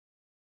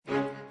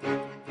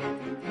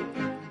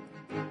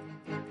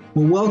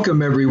Well,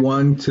 welcome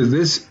everyone to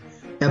this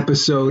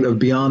episode of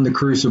Beyond the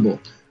Crucible.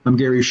 I'm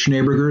Gary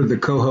Schneeberger, the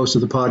co-host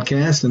of the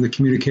podcast and the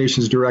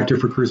communications director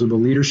for Crucible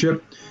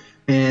Leadership.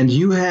 And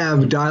you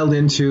have dialed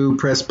into,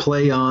 press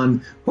play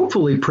on,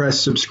 hopefully press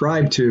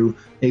subscribe to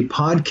a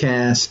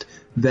podcast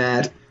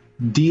that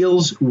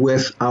deals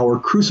with our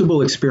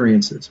Crucible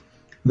experiences.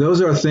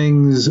 Those are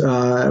things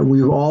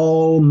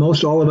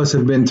most all of us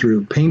have been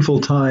through.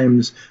 Painful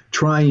times,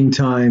 trying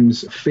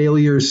times,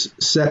 failures,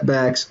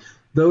 setbacks,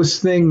 those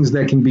things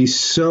that can be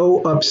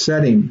so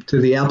upsetting to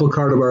the apple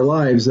cart of our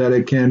lives that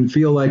it can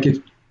feel like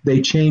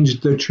they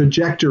changed the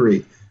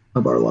trajectory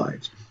of our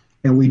lives.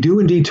 And we do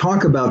indeed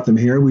talk about them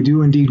here. We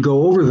do indeed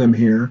go over them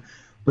here,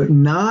 but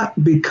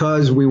not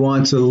because we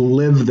want to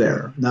live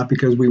there, not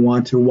because we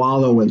want to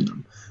wallow in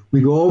them.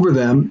 We go over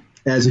them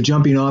as a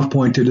jumping off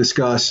point to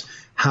discuss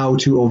how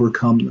to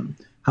overcome them,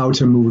 how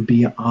to move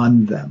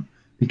beyond them,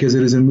 because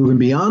it is in moving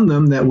beyond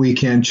them that we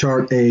can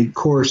chart a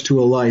course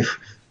to a life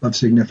of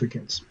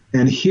significance.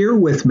 And here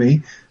with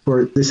me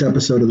for this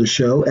episode of the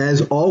show,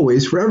 as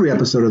always, for every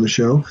episode of the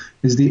show,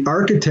 is the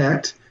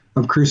architect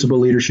of Crucible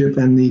Leadership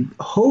and the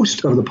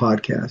host of the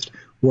podcast,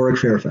 Warwick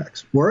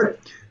Fairfax. Warwick,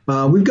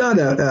 we've got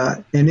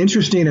an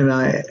interesting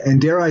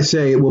and dare I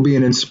say it will be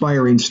an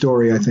inspiring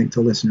story, I think,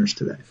 to listeners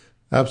today.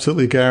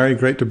 Absolutely, Gary.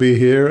 Great to be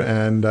here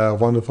and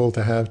wonderful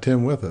to have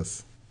Tim with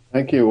us.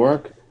 Thank you,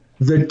 Warwick.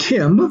 The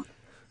Tim.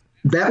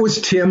 That was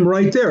Tim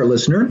right there,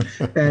 listener.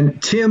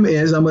 And Tim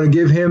I'm going to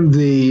give him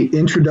the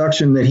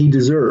introduction that he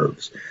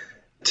deserves.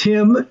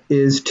 Tim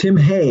is Tim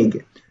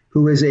Haig,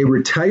 who is a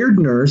retired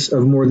nurse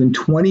of more than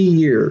 20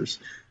 years,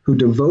 who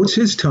devotes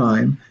his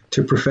time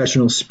to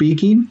professional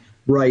speaking,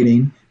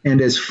 writing, and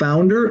as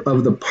founder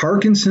of the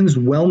Parkinson's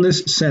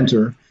Wellness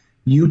Center,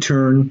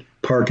 U-Turn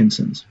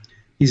Parkinson's.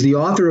 He's the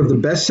author of the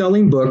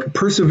best-selling book,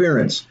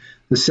 Perseverance,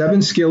 The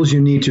 7 Skills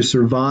You Need to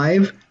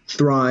Survive,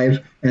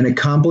 Thrive, and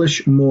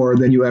Accomplish More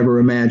Than You Ever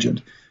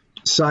Imagined.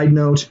 Side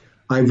note,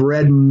 I've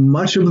read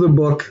much of the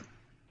book.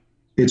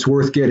 It's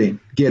worth getting.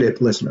 Get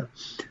it, listener.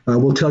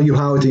 We'll tell you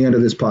how at the end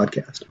of this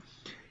podcast.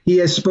 He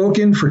has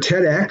spoken for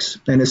TEDx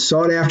and is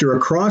sought after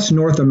across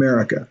North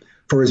America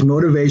for his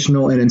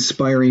motivational and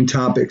inspiring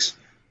topics,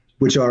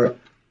 which are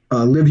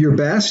Live Your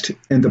Best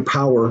and the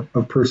Power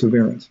of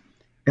Perseverance.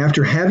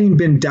 After having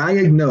been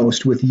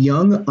diagnosed with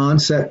young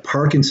onset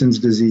Parkinson's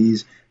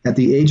disease at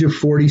the age of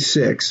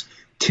 46,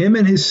 Tim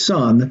and his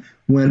son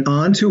went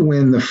on to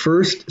win the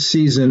first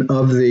season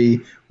of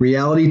the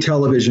reality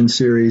television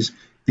series,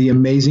 The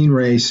Amazing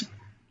Race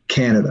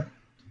Canada.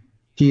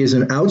 He is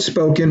an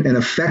outspoken and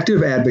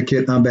effective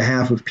advocate on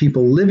behalf of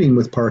people living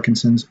with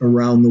Parkinson's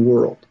around the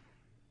world.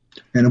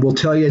 And we'll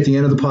tell you at the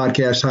end of the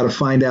podcast how to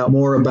find out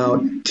more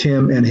about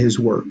Tim and his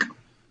work.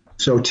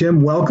 So,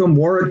 Tim, welcome.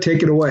 Warwick,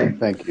 take it away.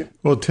 Thank you.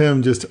 Well,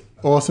 Tim, just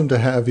awesome to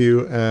have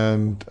you.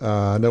 And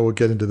I know we'll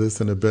get into this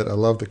in a bit. I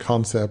love the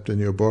concept in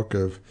your book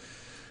of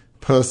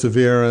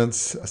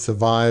perseverance,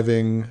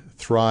 surviving,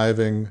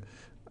 thriving.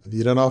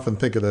 You don't often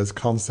think of those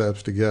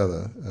concepts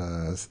together,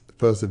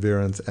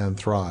 perseverance and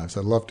thrive. So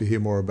I'd love to hear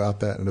more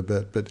about that in a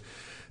bit. But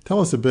tell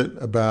us a bit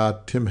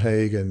about Tim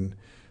Haig and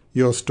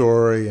your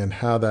story and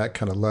how that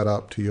kind of led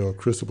up to your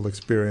Crucible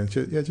experience.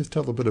 Yeah, just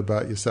tell a bit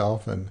about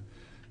yourself, and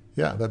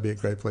yeah, that'd be a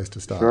great place to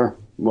start. Sure.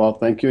 Well,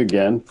 thank you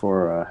again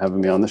for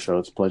having me on the show.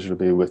 It's a pleasure to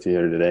be with you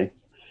here today.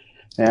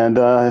 And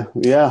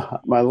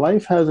my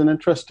life has an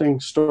interesting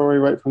story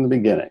right from the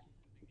beginning.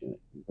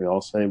 We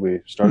all say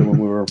we started when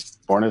we were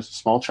born as a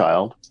small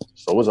child.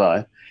 So was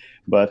I.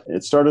 But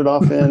it started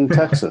off in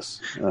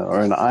Texas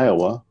or in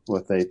Iowa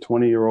with a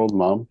 20-year-old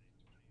mom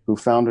who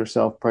found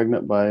herself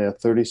pregnant by a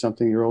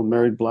 30-something-year-old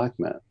married black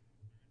man.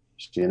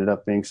 She ended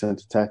up being sent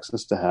to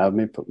Texas to have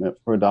me, put me up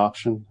for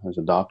adoption. I was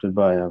adopted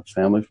by a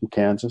family from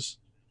Kansas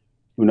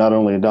who not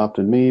only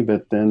adopted me,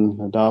 but then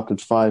adopted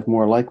 5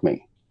 more like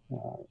me,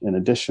 in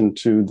addition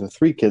to the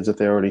 3 kids that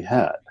they already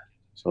had.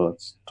 So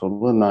it's a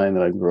total of 9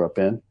 that I grew up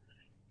in.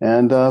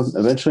 And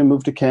eventually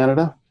moved to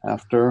Canada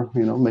after,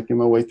 making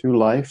my way through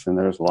life. And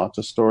there's lots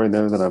of story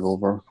there that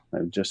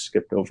I've just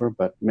skipped over,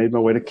 but made my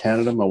way to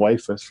Canada. My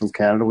wife is from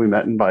Canada. We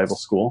met in Bible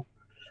school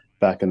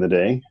back in the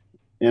day.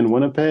 In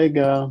Winnipeg,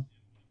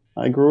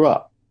 I grew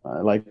up. I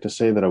like to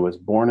say that I was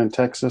born in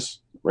Texas,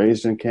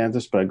 raised in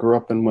Kansas, but I grew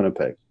up in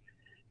Winnipeg.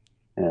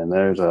 And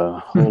there's a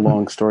whole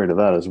long story to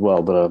that as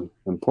well. But an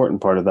important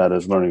part of that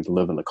is learning to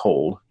live in the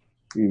cold.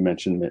 You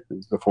mentioned it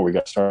before we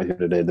got started here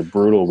today, the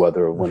brutal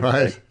weather of Winnipeg.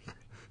 Right.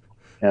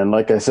 And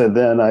like I said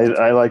then,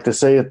 I like to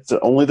say it's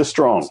only the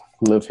strong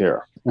live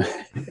here.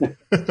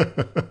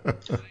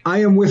 I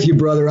am with you,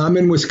 brother. I'm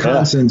in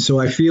Wisconsin, so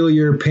I feel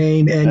your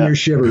pain and your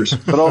shivers.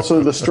 But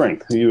also the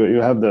strength.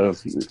 You have the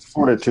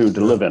fortitude to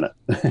live in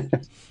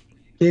it.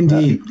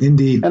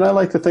 Indeed. And I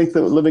like to think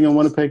that living in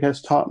Winnipeg has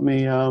taught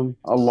me a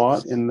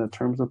lot in the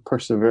terms of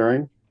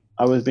persevering.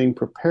 I was being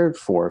prepared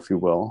for, if you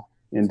will,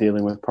 in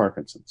dealing with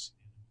Parkinson's.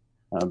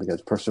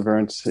 Because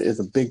perseverance is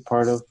a big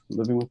part of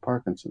living with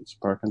Parkinson's.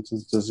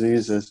 Parkinson's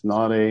disease is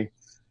not a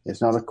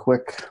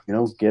quick,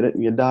 get it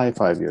and you die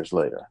 5 years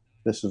later.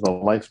 This is a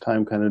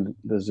lifetime kind of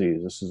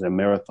disease. This is a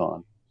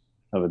marathon.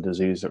 of a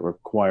disease that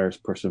requires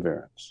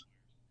perseverance.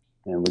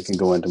 And we can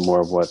go into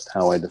more of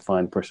how I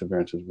define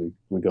perseverance as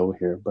we go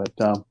here. But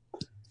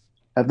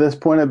at this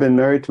point, I've been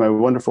married to my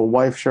wonderful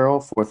wife,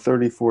 Cheryl, for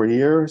 34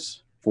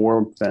 years,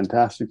 4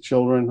 fantastic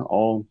children,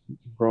 all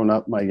grown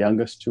up. My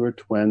youngest 2 are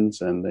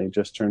twins, and they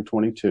just turned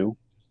 22.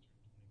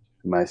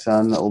 My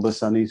son, the oldest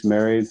son, he's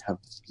married, have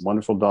a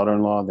wonderful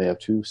daughter-in-law. They have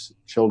 2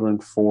 children,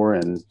 4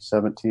 and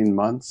 17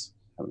 months.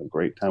 Having a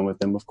great time with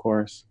them, of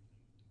course.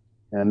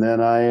 And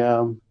then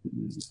I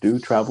do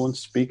travel and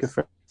speak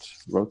affairs,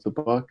 wrote the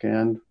book,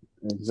 and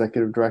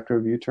executive director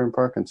of U-Turn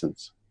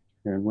Parkinson's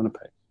here in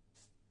Winnipeg.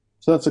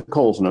 So that's the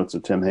Coles Notes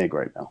of Tim Hague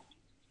right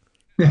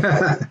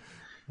now.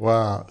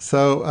 Wow.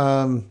 So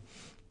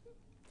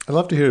I'd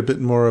love to hear a bit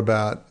more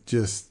about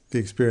just the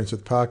experience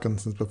with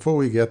Parkinson's. Before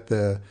we get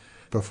there,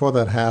 before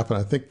that happened,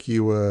 I think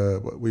you were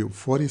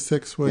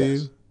 46, were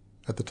Yes. you,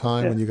 at the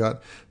time when you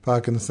got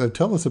Parkinson's? So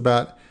tell us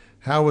about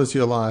how was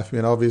your life? I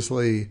mean,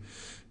 obviously,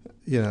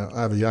 I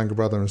have a younger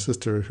brother and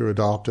sister who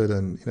adopted,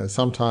 and,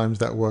 sometimes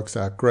that works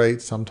out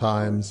great.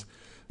 Sometimes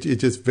it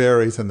just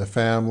varies in the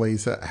family.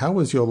 So how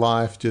was your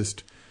life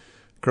just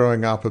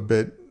growing up a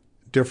bit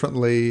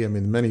differently? I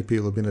mean, many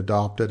people have been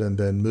adopted and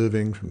then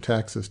moving from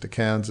Texas to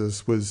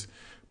Kansas. Was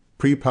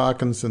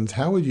pre-Parkinson's,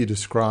 how would you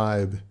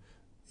describe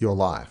your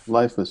life?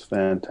 Life was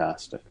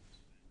fantastic.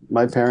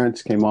 My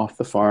parents came off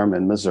the farm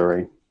in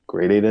Missouri,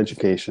 grade 8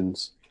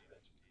 educations,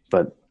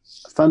 but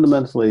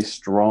fundamentally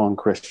strong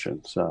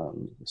Christians,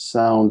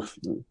 sound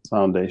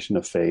foundation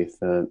of faith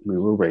that we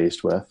were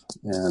raised with.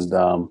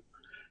 And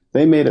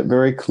they made it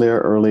very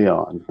clear early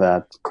on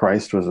that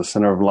Christ was the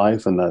center of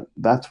life, and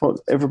that's what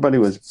everybody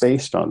was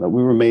based on, that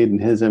we were made in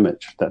his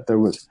image, that there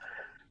was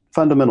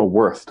fundamental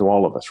worth to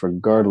all of us,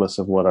 regardless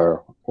of what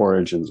our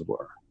origins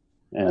were.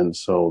 And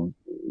so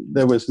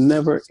there was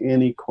never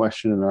any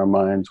question in our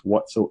minds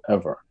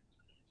whatsoever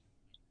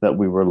that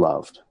we were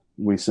loved.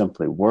 We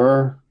simply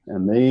were,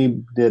 and they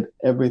did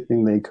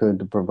everything they could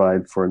to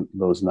provide for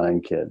those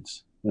 9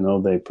 kids.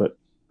 They put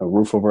a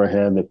roof over our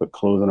head, they put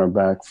clothes on our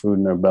back, food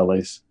in our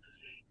bellies,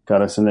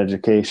 got us an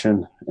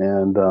education.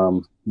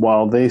 And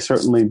while they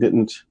certainly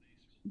didn't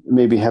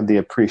maybe have the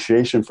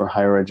appreciation for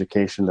higher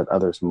education that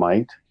others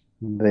might,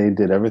 they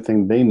did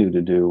everything they knew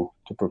to do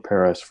to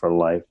prepare us for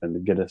life and to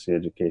get us the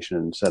education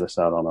and set us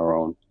out on our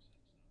own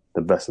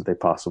the best that they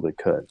possibly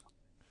could.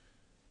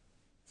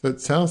 So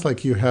it sounds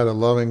like you had a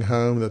loving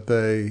home that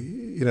they,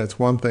 it's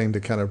one thing to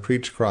kind of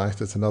preach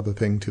Christ, it's another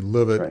thing to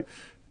live it. Right.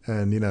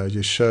 And,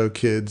 just show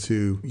kids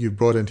who you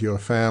brought into your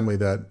family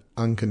that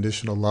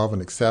unconditional love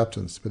and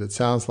acceptance. But it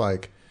sounds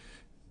like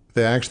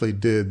they actually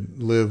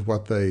did live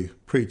what they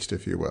preached,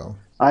 if you will.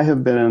 I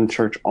have been in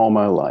church all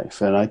my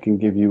life, and I can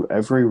give you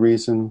every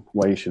reason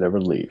why you should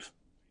ever leave.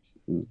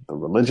 The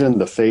religion,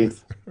 the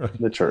faith,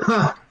 the church.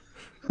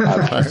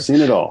 I've seen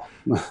it all.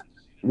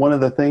 One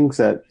of the things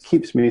that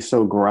keeps me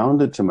so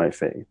grounded to my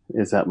faith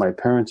is that my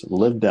parents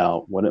lived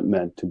out what it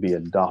meant to be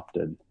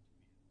adopted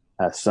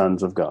as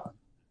sons of God.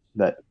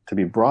 That to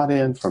be brought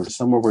in from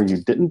somewhere where you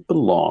didn't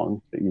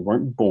belong, that you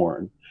weren't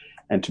born,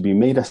 and to be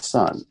made a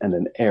son and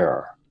an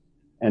heir,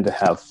 and to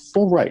have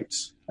full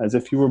rights as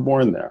if you were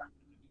born there.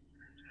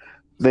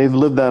 They've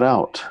lived that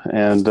out.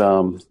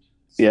 And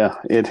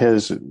it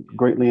has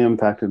greatly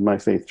impacted my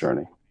faith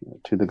journey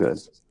to the good.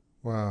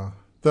 Wow.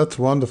 That's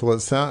wonderful.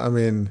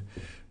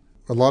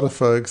 A lot of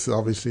folks,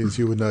 obviously, as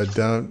you would know,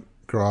 don't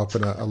grow up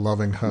in a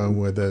loving home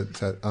where there's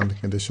that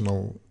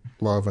unconditional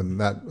love, and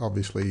that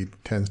obviously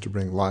tends to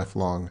bring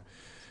lifelong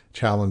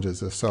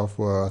challenges of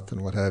self-worth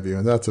and what have you.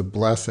 And that's a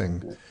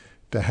blessing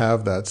to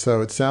have that.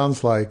 So it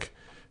sounds like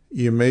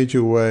you made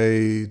your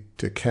way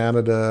to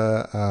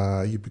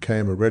Canada, you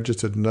became a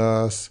registered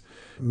nurse,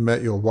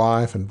 met your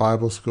wife in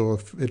Bible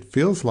school. It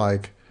feels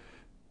like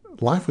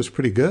life was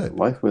pretty good.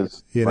 Life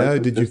was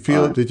did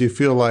you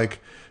feel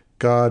like,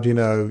 God,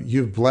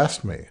 you've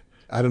blessed me.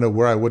 I don't know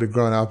where I would have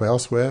grown up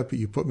elsewhere, but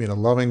you put me in a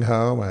loving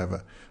home. I have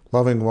a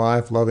loving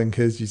wife, loving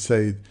kids. You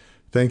say,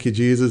 thank you,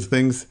 Jesus.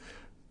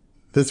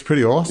 That's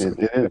pretty awesome.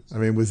 It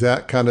is. Was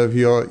that kind of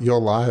your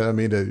life?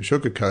 To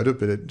sugarcoat it,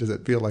 but does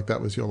it feel like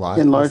that was your life?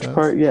 In large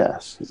part,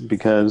 yes,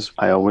 because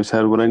I always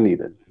had what I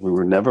needed. We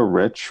were never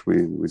rich. We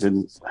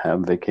didn't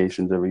have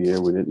vacations every year.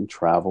 We didn't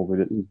travel. We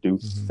didn't do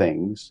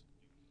things,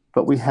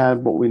 but we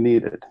had what we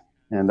needed.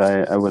 And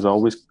I was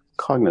always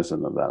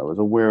cognizant of that. I was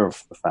aware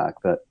of the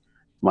fact that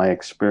my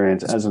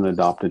experience as an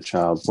adopted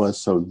child was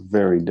so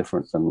very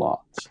different than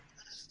Lot's.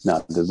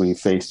 Now, did we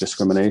face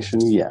discrimination?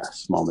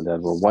 Yes. Mom and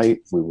Dad were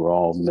white. We were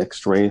all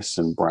mixed race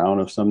and brown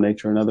of some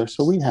nature or another.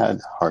 So we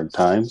had hard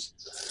times.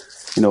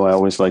 I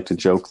always like to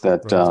joke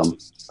that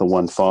the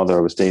one father,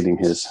 I was dating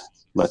his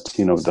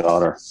Latino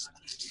daughter,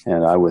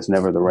 and I was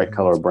never the right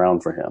color of brown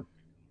for him.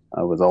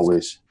 I was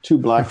always too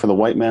black for the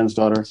white man's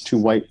daughter, too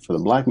white for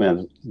the black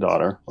man's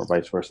daughter, or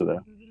vice versa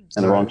there,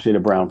 and the wrong shade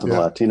of brown for the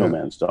Latino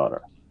man's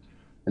daughter,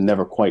 and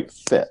never quite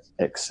fit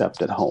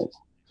except at home.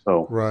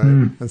 So right,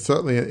 and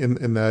certainly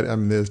in that,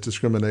 there's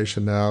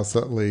discrimination now.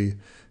 Certainly,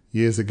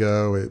 years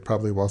ago, it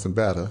probably wasn't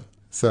better.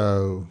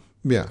 So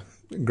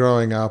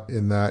growing up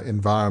in that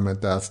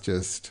environment, that's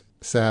just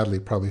sadly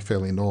probably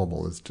fairly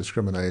normal, is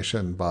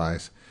discrimination by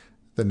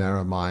the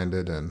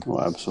narrow-minded and,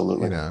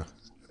 absolutely,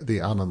 the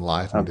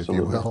unenlightened, absolutely,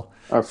 if you will.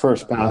 Our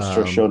first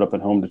pastor showed up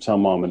at home to tell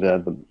mom and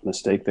dad the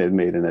mistake they'd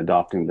made in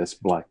adopting this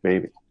black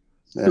baby.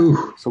 Yeah.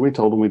 So we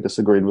told him we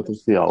disagreed with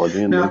his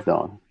theology and moved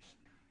on.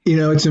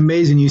 It's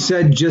amazing. You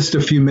said just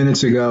a few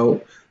minutes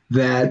ago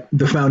that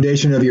the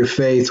foundation of your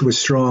faith was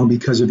strong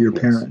because of your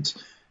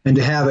parents. And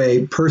to have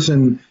a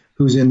person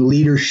who's in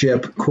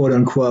leadership, quote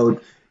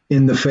unquote,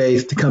 in the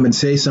faith to come and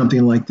say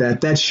something like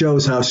that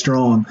shows how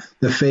strong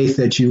the faith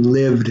that you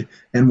lived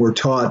and were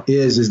taught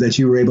is that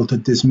you were able to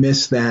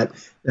dismiss that,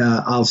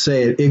 I'll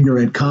say it,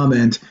 ignorant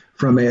comment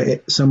from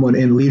someone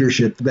in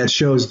leadership. That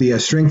shows the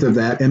strength of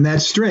that. And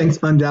that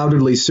strength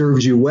undoubtedly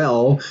serves you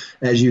well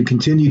as you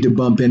continue to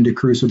bump into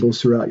crucibles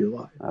throughout your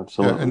life.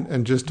 Absolutely.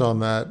 And just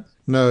on that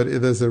note,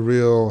 there's a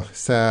real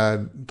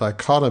sad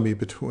dichotomy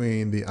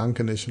between the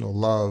unconditional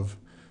love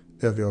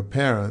of your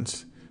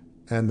parents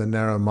and the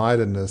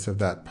narrow-mindedness of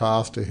that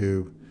pastor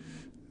who,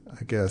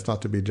 I guess,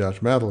 not to be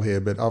judgmental here,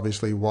 but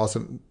obviously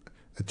wasn't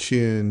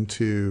attuned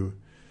to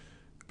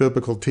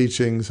biblical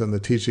teachings and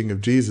the teaching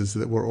of Jesus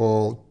that we're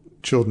all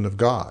children of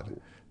God.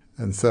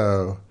 And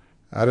so,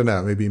 I don't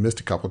know, maybe he missed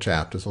a couple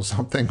chapters or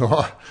something,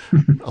 or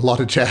a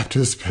lot of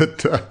chapters, but,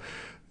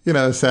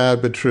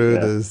 sad but true. Yeah.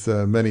 There's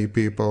many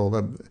people,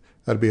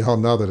 that'd be a whole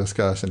nother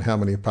discussion, how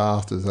many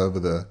pastors over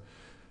the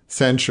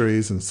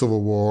centuries and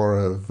Civil War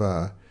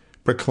have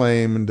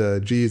proclaimed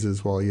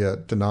Jesus while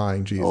yet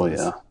denying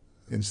Jesus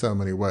in so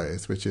many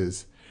ways, which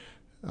is,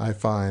 I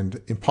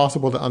find,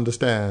 impossible to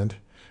understand,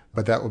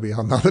 but that will be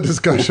another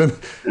discussion.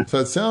 So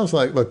it sounds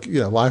like, look,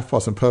 life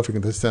wasn't perfect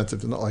in the sense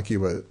of it's not like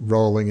you were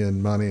rolling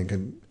in money and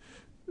can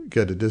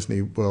go to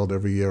Disney World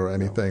every year or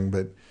anything,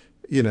 but,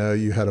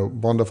 you had a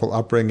wonderful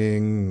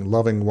upbringing,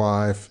 loving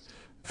wife,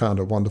 found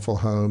a wonderful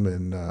home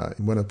in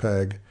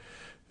Winnipeg.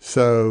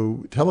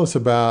 So tell us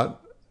about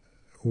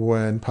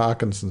when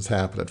Parkinson's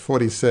happened at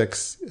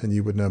 46, and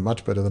you would know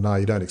much better than I.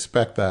 You don't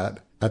expect that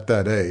at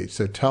that age.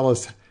 So tell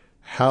us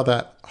how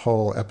that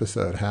whole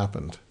episode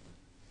happened.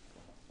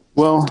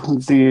 Well,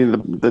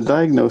 the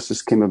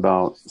diagnosis came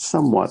about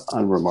somewhat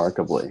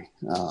unremarkably.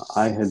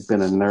 I had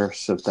been a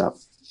nurse at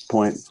that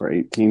point for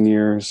 18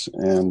 years,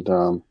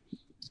 and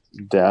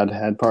Dad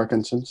had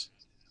Parkinson's.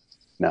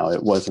 Now,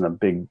 it wasn't a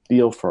big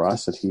deal for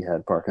us that he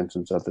had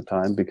Parkinson's at the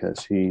time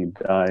because he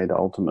died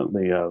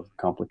ultimately of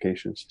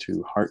complications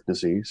to heart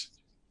disease.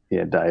 He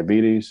had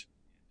diabetes,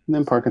 and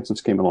then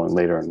Parkinson's came along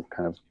later and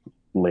kind of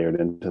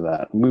layered into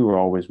that. And we were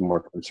always more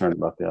concerned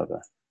about the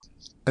other.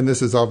 And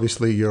this is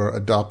obviously your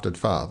adopted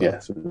father.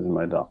 Yes, it is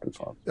my adopted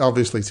father.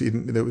 Obviously,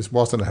 it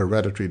wasn't a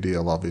hereditary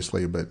deal,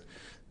 obviously, but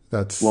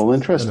that's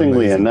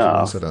interestingly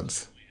enough,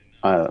 coincidence.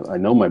 I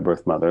know my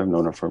birth mother. I've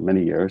known her for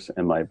many years,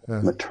 and my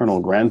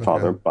maternal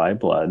grandfather, by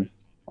blood,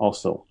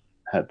 also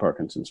had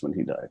Parkinson's when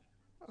he died.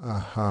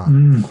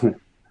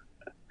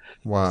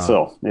 Wow!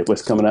 So it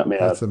was coming at me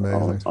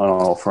on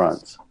all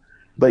fronts.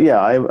 But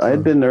I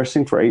had been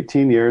nursing for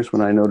 18 years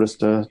when I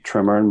noticed a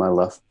tremor in my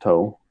left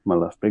toe, my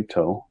left big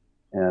toe,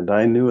 and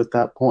I knew at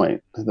that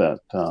point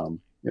that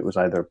it was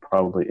either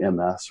probably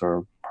MS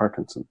or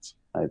Parkinson's.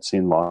 I had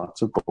seen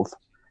lots of both.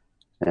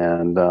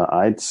 And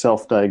I'd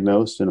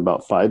self-diagnosed in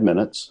about 5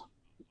 minutes,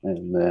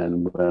 and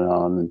then went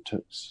on and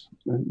took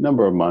a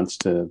number of months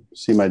to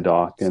see my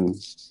doc and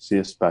see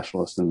a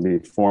specialist and be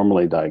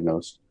formally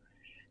diagnosed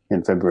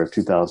in February of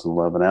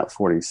 2011 at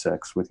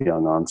 46 with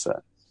young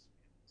onset.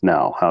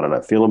 Now, how did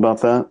I feel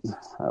about that?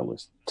 I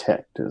was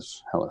ticked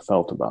is how I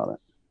felt about it.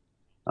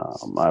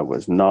 I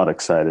was not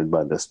excited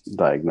by this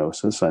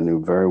diagnosis. I knew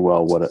very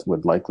well what it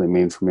would likely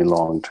mean for me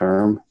long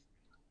term,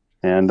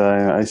 and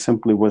I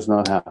simply was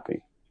not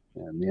happy.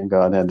 And me and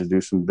God had to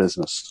do some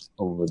business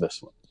over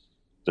this one,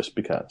 just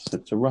because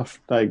it's a rough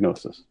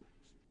diagnosis.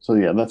 So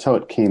that's how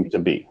it came to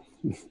be.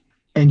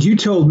 And you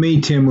told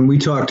me, Tim, when we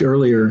talked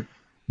earlier,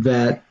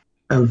 that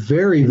a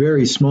very,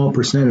 very small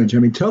percentage,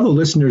 tell the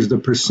listeners the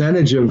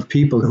percentage of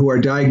people who are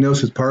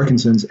diagnosed with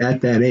Parkinson's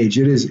at that age.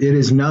 It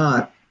is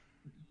not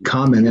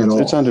common at all.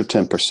 It's under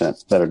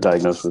 10% that are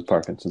diagnosed with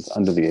Parkinson's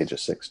under the age of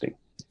 60.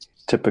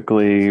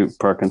 Typically,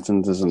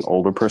 Parkinson's is an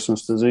older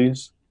person's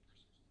disease,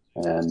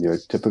 and you're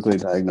typically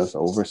diagnosed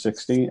over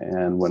 60.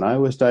 And when I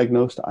was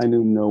diagnosed, I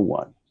knew no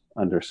one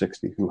under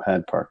 60 who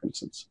had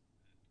Parkinson's.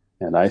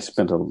 And I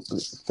spent a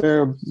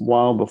fair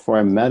while before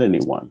I met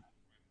anyone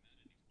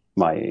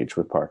my age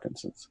with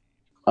Parkinson's.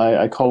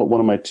 I call it one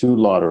of my 2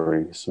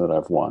 lotteries that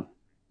I've won.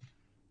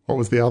 What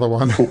was the other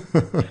one?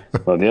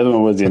 Well, the other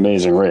one was The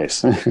Amazing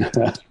Race.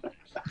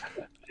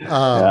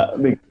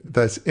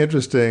 That's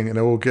interesting, and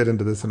I will get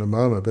into this in a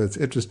moment, but it's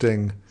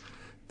interesting,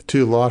 the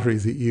 2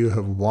 lotteries that you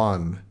have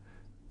won.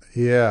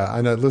 Yeah,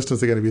 I know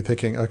listeners are going to be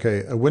thinking,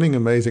 okay, a winning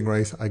Amazing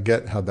Race, I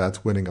get how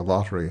that's winning a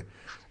lottery.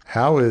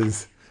 How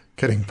is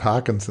getting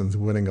Parkinson's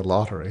winning a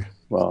lottery?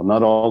 Well,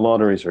 not all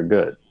lotteries are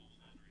good.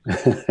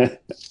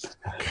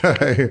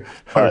 Okay.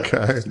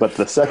 But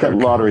the second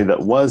lottery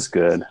that was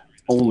good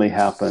only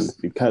happened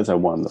because I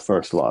won the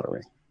first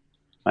lottery.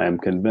 I am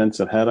convinced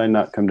that had I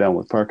not come down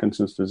with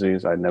Parkinson's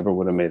disease, I never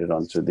would have made it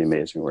onto The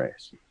Amazing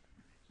Race.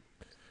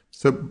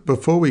 So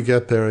before we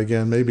get there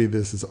again, maybe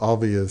this is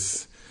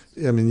obvious.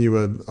 I mean, you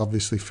were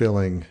obviously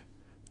feeling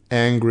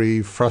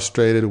angry,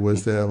 frustrated.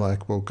 Was there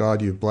like, well,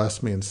 God, you've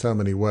blessed me in so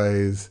many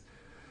ways.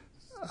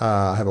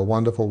 I have a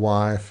wonderful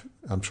wife.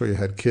 I'm sure you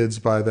had kids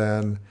by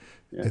then.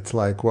 Yeah. It's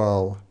like,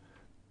 well,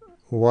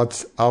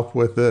 what's up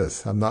with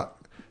this?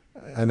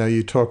 I know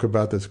you talk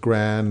about this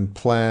grand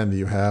plan that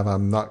you have.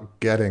 I'm not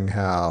getting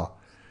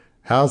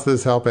how's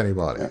this help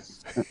anybody?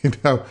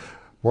 Yeah.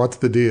 What's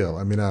the deal?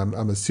 I mean,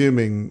 I'm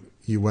assuming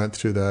you went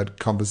through that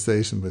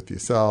conversation with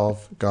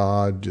yourself,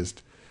 God,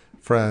 just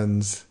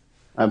friends.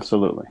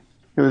 Absolutely.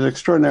 It was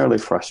extraordinarily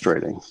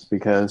frustrating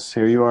because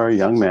here you are, a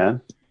young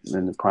man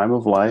in the prime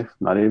of life,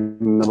 not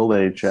even middle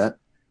age yet,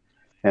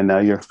 and now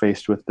you're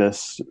faced with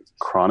this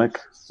chronic,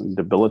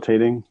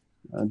 debilitating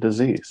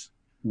disease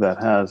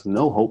that has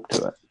no hope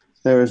to it.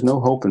 There is no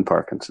hope in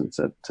Parkinson's.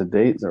 To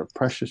date, there are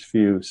precious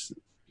few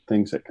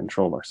things that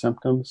control our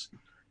symptoms,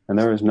 and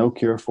there is no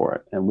cure for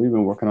it. And we've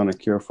been working on a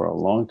cure for a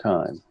long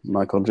time.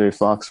 Michael J.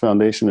 Fox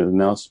Foundation has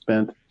now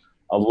spent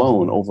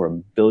alone over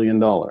 $1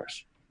 billion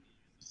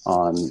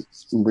on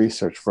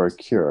research for a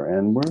cure,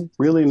 and we're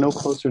really no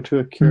closer to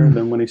a cure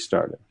than when he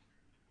started.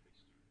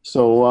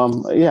 So,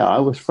 I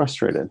was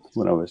frustrated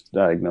when I was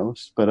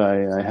diagnosed, but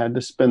I had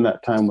to spend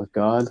that time with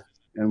God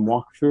and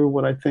walk through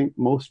what I think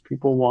most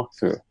people walk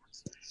through.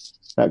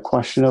 That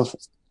question of,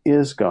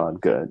 is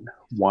God good?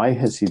 Why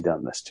has he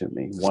done this to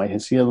me? Why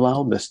has he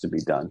allowed this to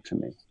be done to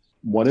me?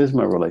 What is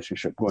my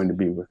relationship going to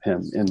be with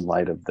him in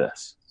light of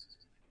this?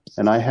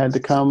 And I had to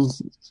come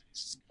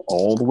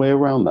all the way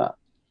around that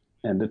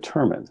and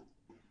determine,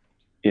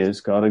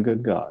 is God a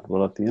good God?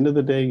 Well, at the end of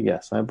the day,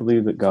 yes, I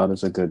believe that God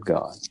is a good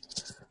God.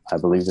 I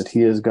believe that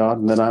he is God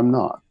and that I'm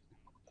not.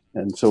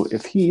 And so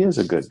if he is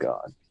a good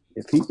God,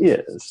 if he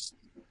is,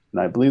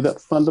 and I believe that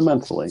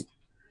fundamentally,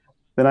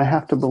 then I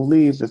have to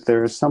believe that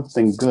there is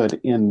something good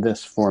in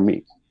this for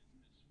me.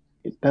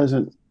 It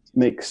doesn't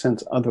make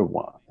sense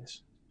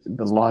otherwise.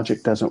 The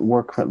logic doesn't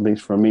work, at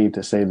least for me,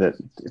 to say that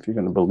if you're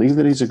going to believe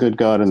that he's a good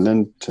God and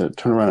then to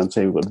turn around and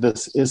say, well,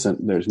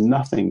 there's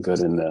nothing good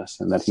in this,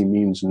 and that he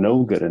means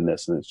no good in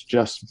this, and it's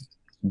just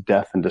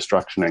death and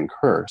destruction and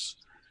curse.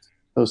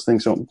 Those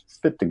things don't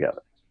fit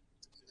together.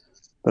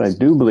 But I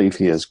do believe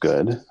he is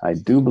good. I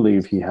do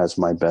believe he has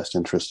my best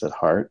interest at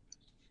heart.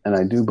 And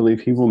I do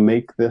believe he will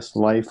make this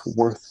life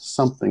worth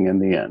something in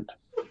the end,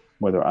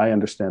 whether I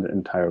understand it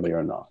entirely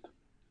or not.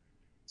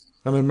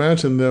 I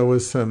imagine there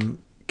was some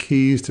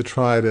keys to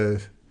try to,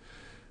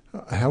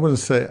 I wouldn't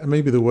say,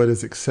 maybe the word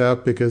is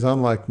accept, because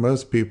unlike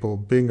most people,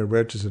 being a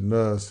registered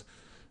nurse,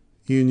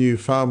 you knew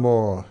far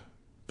more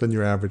than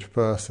your average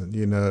person.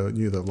 You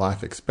knew the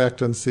life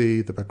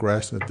expectancy, the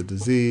progression of the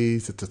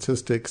disease, the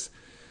statistics.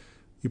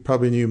 You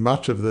probably knew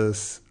much of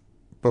this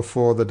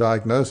before the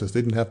diagnosis.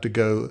 You didn't have to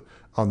go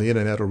on the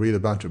internet or read a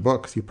bunch of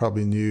books. You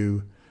probably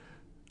knew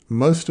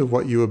most of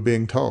what you were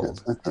being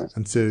told.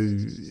 And so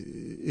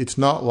it's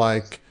not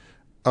like,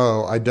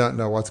 oh, I don't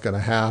know what's going to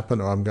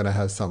happen, or I'm going to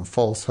have some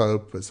false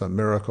hope or some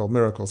miracle.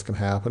 Miracles can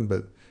happen,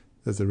 but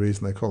there's a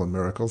reason they call them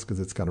miracles, because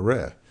it's kind of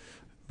rare.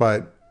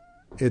 But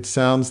it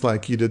sounds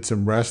like you did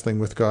some wrestling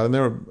with God. And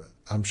there are,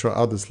 I'm sure,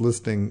 others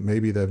listening,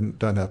 maybe they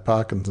don't have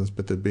Parkinson's,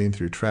 but they've been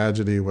through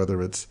tragedy,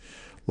 whether it's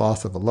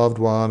loss of a loved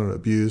one or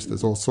abuse.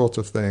 There's all sorts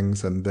of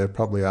things, and they're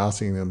probably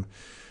asking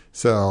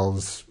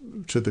themselves,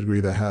 to the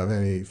degree they have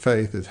any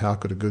faith, is how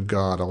could a good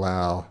God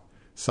allow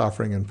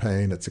suffering and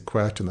pain? It's a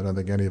question that I don't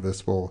think any of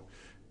us will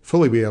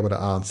fully be able to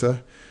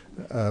answer,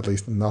 at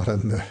least not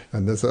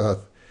on this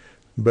earth.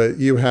 But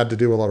you had to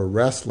do a lot of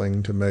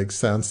wrestling to make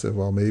sense of,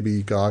 well,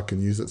 maybe God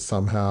can use it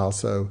somehow.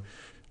 So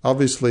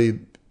obviously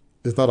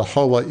there's not a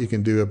whole lot you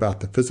can do about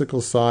the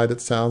physical side,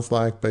 it sounds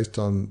like, based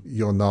on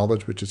your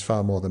knowledge, which is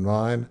far more than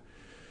mine.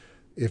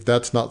 If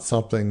that's not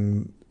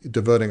something,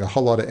 devoting a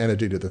whole lot of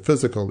energy to the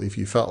physical, if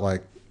you felt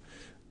like,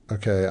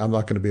 okay, I'm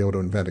not going to be able to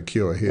invent a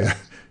cure here,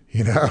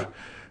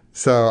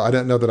 So I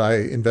don't know that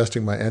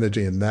investing my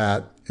energy in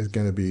that is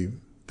going to be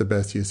the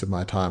best use of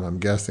my time. I'm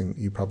guessing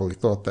you probably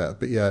thought that.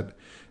 But yet,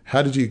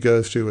 how did you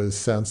go through a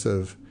sense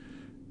of,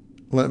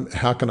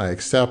 how can I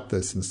accept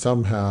this and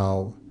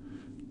somehow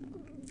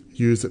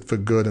use it for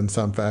good in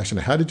some fashion?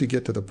 How did you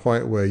get to the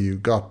point where you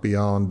got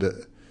beyond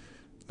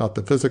not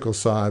the physical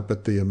side,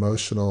 but the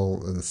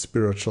emotional and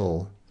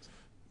spiritual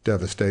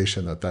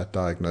devastation that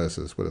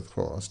diagnosis would have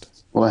caused?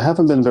 Well, I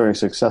haven't been very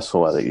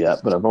successful at it yet,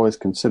 but I've always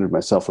considered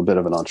myself a bit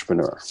of an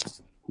entrepreneur.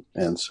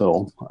 And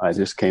so I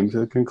just came to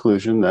the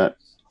conclusion that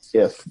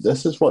if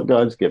this is what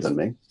God's given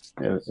me,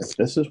 if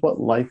this is what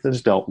life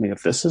has dealt me,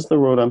 if this is the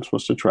road I'm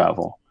supposed to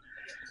travel,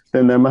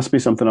 then there must be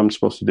something I'm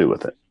supposed to do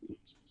with it.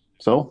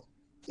 So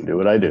you do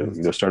what I do.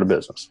 You go start a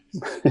business.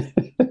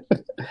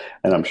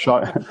 And I'm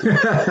shocked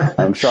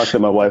that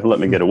my wife let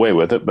me get away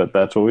with it, but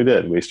that's what we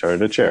did. We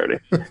started a charity.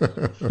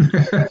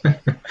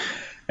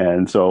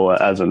 And so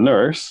as a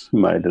nurse,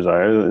 my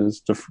desire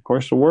is, of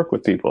course, to work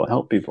with people,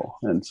 help people.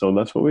 And so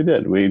that's what we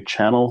did. We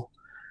channel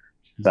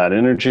that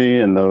energy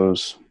and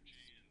those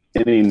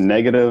any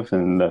negative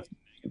and the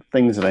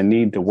things that I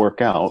need to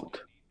work out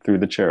through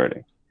the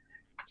charity.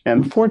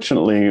 And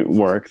fortunately,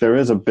 there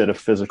is a bit of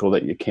physical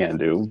that you can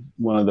do.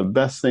 One of the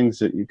best things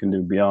that you can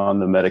do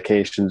beyond the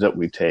medications that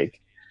we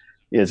take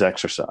is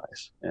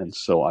exercise. And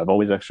so I've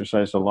always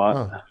exercised a lot.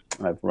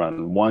 Oh. I've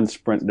run one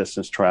sprint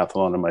distance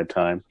triathlon in my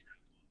time,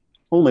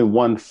 only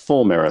one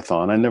full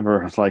marathon. I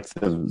never liked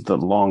the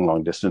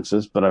long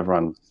distances, but I've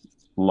run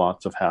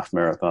lots of half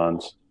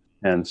marathons.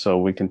 And so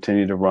we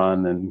continue to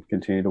run and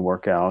continue to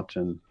work out.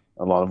 And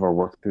a lot of our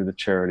work through the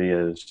charity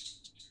is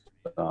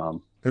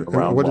around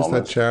what wellness. Is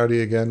that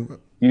charity again?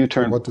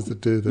 U-Turn. What does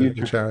it do, the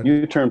charity?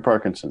 U-Turn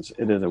Parkinson's.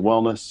 It is a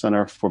wellness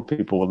center for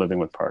people living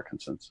with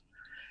Parkinson's.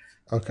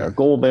 Okay. Our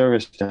goal there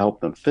is to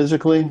help them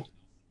physically,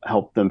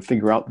 help them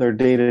figure out their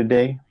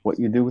day-to-day, what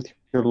you do with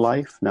your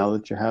life now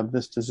that you have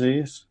this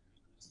disease,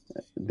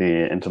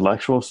 the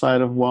intellectual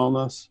side of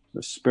wellness,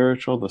 the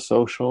spiritual, the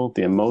social,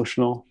 the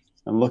emotional,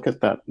 and look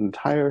at that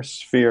entire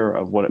sphere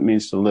of what it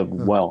means to live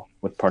well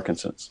with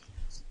Parkinson's.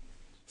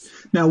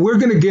 Now, we're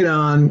going to get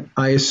on,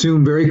 I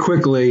assume, very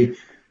quickly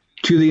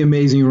to The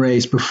Amazing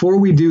Race. Before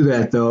we do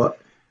that, though,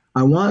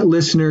 I want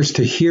listeners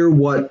to hear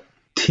what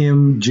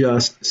Tim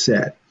just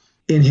said.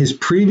 In his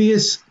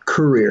previous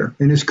career,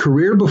 in his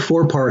career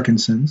before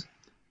Parkinson's,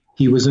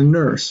 he was a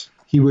nurse.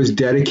 He was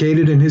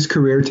dedicated in his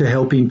career to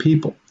helping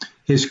people.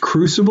 His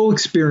crucible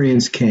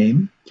experience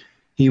came.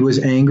 He was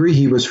angry.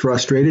 He was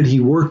frustrated. He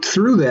worked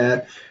through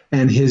that,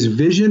 and his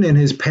vision and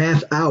his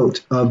path out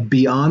of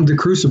beyond the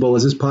crucible,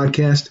 as this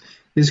podcast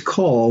is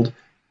called,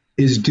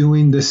 is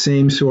doing the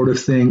same sort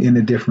of thing in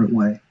a different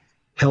way,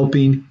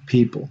 helping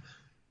people.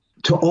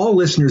 To all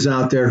listeners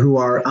out there who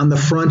are on the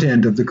front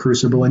end of the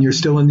crucible and you're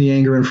still in the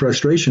anger and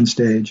frustration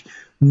stage,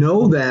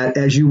 know that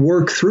as you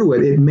work through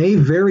it, it may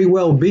very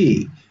well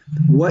be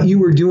what you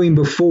were doing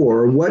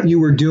before, what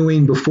you were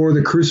doing before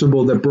the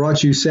crucible that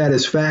brought you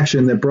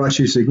satisfaction, that brought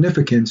you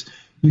significance,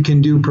 you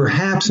can do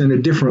perhaps in a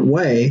different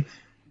way.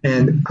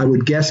 And I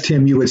would guess,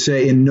 Tim, you would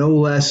say in no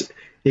less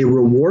a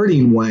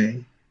rewarding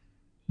way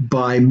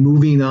by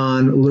moving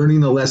on,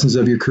 learning the lessons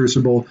of your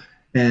crucible,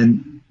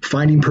 and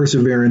finding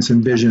perseverance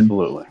and vision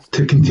Absolutely.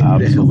 To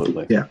continue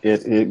Absolutely. to help. Yeah.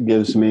 It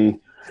gives me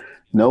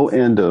no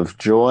end of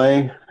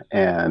joy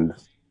and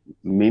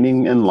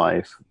meaning in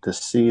life to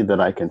see that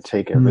I can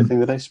take everything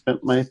that I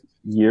spent my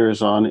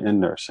years on in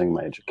nursing,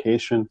 my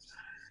education,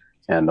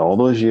 and all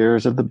those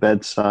years at the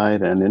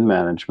bedside and in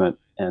management,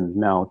 and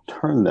now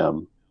turn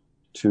them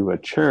to a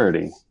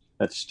charity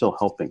that's still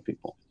helping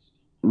people.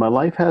 My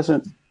life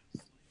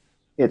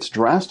it's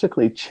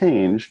drastically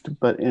changed,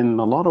 but in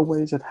a lot of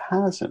ways it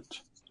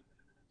hasn't.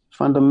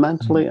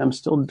 Fundamentally, I'm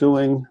still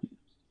doing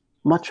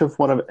much of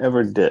what I've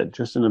ever did,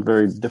 just in a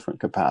very different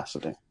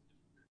capacity.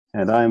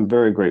 And I'm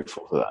very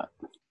grateful for that.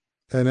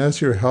 And as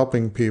you're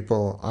helping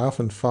people, I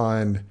often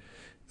find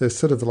there's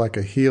sort of like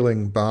a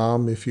healing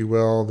balm, if you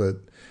will, that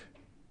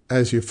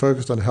as you're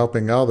focused on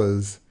helping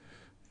others,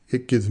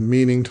 it gives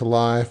meaning to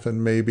life,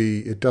 and maybe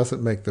it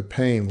doesn't make the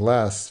pain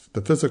less,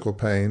 the physical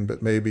pain,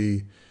 but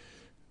maybe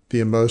the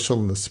emotional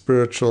and the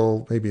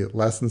spiritual, maybe it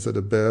lessens it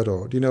a bit,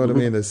 or do you know what I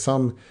mean? There's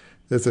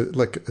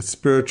a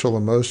spiritual,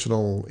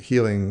 emotional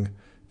healing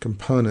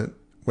component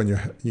when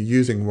you're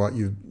using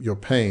your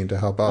pain to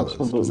help others.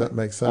 Absolutely. Does that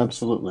make sense?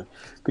 Absolutely.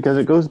 Because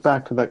it goes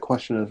back to that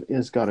question of,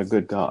 is God a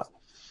good God?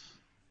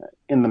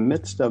 In the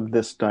midst of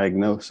this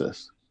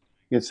diagnosis,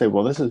 you'd say,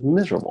 well, this is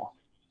miserable.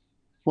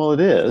 Well, it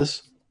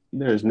is.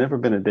 There's never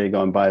been a day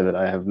gone by that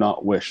I have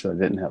not wished that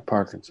I didn't have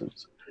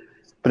Parkinson's.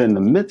 But in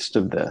the midst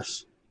of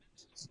this,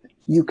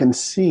 you can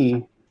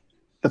see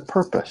the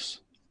purpose,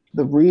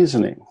 the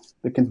reasoning,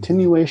 the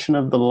continuation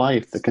of the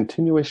life, the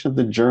continuation of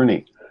the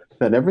journey,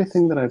 that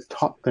everything that I've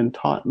been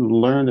taught and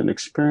learned and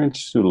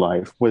experienced through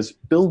life was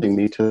building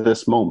me to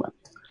this moment.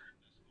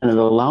 And it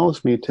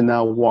allows me to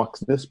now walk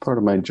this part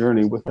of my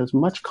journey with as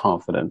much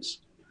confidence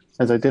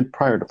as I did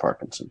prior to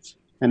Parkinson's,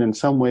 and in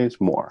some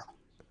ways more.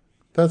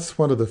 That's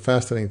one of the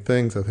fascinating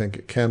things I think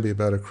it can be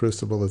about a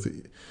crucible, is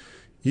that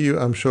you,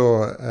 I'm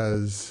sure,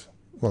 as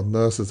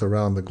nurses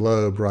around the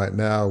globe right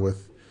now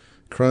with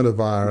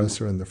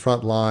coronavirus are in the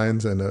front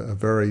lines and a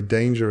very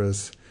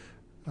dangerous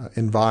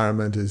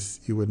environment, as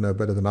you would know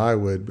better than I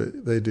would,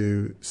 but they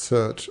do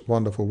such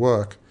wonderful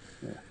work.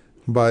 Yeah.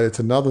 But it's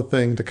another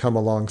thing to come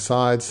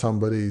alongside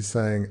somebody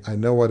saying, I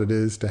know what it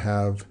is to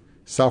have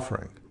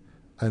suffering.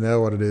 I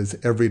know what it is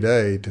every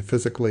day to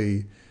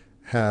physically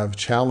have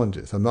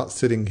challenges. I'm not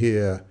sitting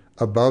here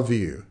above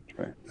you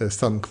as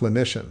some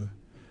clinician.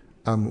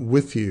 I'm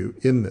with you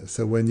in this.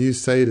 So when you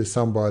say to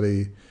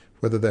somebody,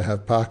 whether they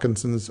have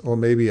Parkinson's or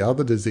maybe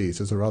other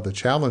diseases or other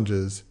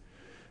challenges,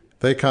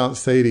 they can't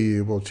say to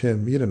you, well,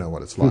 Tim, you don't know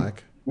what it's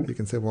like. You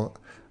can say, well,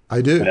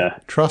 I do. Yeah.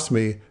 Trust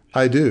me,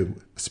 I do,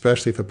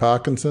 especially for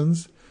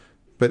Parkinson's.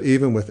 But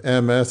even with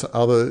MS,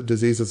 other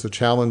diseases or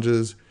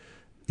challenges,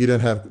 you don't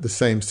have the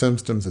same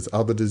symptoms as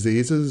other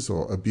diseases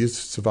or abuse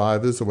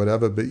survivors or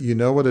whatever, but you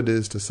know what it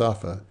is to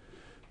suffer.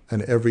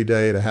 And every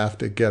day to have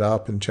to get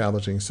up in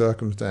challenging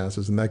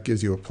circumstances, and that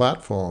gives you a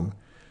platform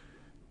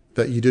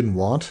that you didn't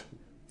want,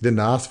 didn't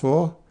ask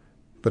for,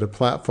 but a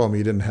platform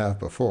you didn't have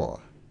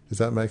before. Does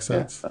that make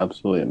sense? Yeah,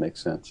 absolutely, it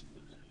makes sense.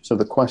 So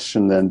the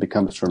question then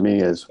becomes for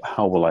me is,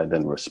 how will I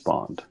then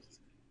respond?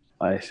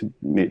 I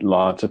meet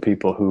lots of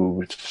people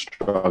who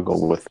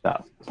struggle with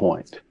that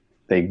point.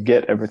 They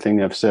get everything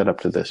they've said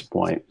up to this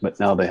point, but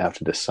now they have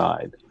to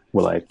decide,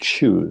 will I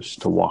choose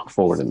to walk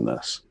forward in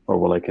this, or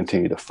will I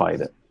continue to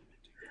fight it?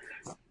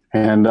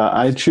 And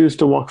I choose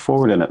to walk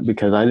forward in it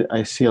because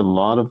I see a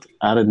lot of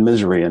added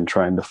misery in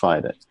trying to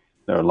fight it.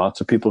 There are lots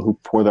of people who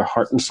pour their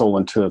heart and soul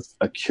into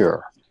a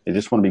cure. They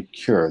just want to be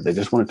cured. They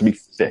just want it to be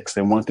fixed.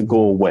 They want it to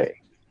go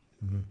away.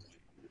 Mm-hmm.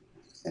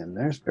 And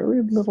there's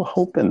very little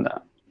hope in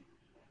that.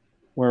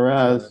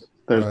 Whereas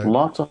there's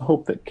lots of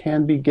hope that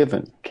can be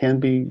given, can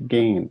be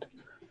gained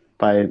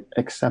by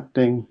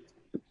accepting,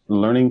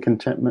 learning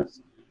contentment,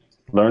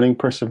 learning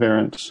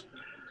perseverance,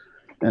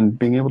 and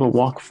being able to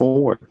walk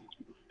forward,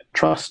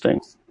 trusting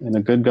in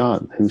a good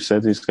God who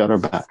says he's got our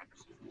back.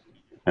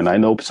 And I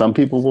know some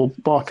people will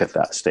balk at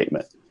that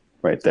statement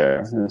right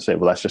there and say,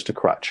 well, that's just a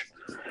crutch.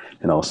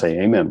 And I'll say,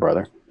 amen,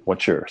 brother.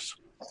 What's yours?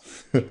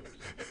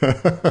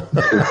 Well,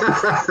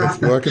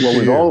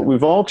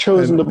 we've all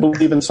chosen to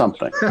believe in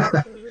something.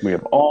 We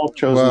have all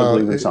chosen to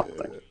believe in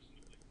something.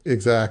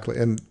 Exactly.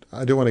 And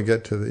I do want to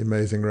get to the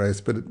Amazing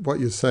Race, but what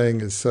you're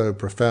saying is so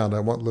profound.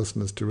 I want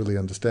listeners to really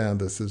understand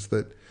this, is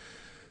that,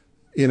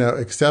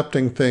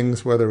 accepting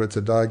things, whether it's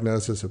a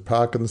diagnosis of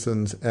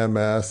Parkinson's,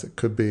 MS, it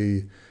could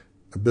be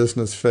a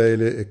business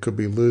failure, it could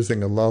be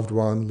losing a loved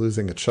one,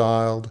 losing a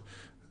child.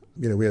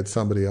 We had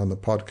somebody on the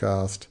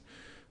podcast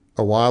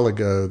a while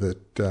ago that,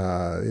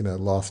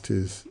 lost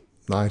his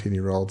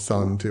 19-year-old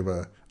son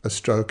to a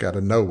stroke out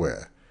of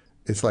nowhere.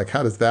 It's like,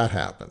 how does that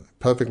happen?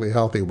 Perfectly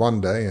healthy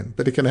one day,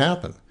 but it can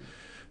happen.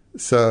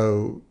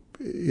 So,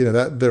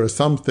 that there are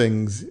some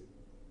things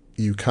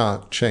you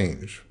can't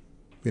change.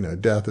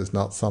 Death is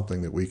not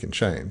something that we can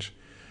change.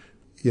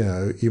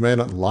 You may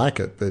not like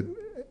it, but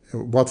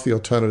what's the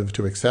alternative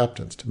to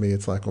acceptance? To me,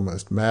 it's like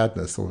almost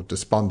madness or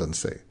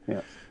despondency.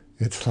 Yeah.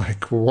 It's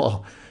like,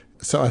 wow.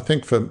 So I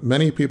think for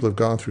many people who've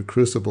gone through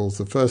crucibles,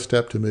 the first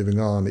step to moving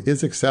on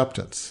is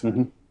acceptance.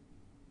 Mm-hmm.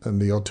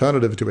 And the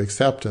alternative to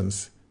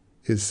acceptance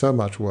is so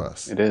much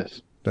worse. It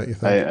is. Don't you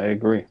think?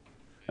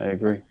 I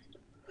agree.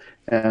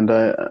 And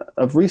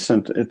of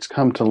recent, it's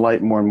come to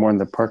light more and more in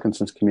the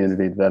Parkinson's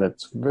community that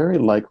it's very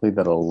likely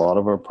that a lot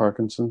of our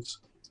Parkinson's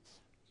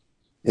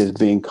is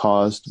being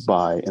caused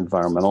by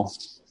environmental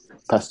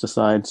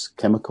pesticides,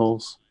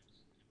 chemicals,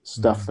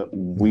 stuff that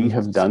we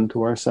have done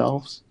to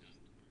ourselves.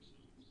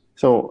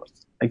 So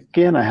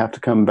again, I have to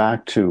come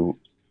back to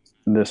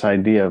this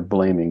idea of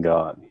blaming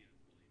God,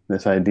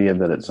 this idea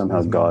that it's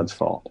somehow God's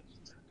fault.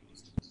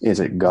 Is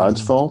it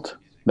God's fault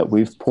that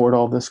we've poured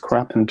all this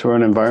crap into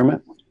an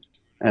environment?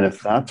 And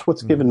if that's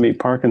what's given me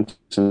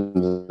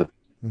Parkinson's,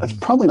 that's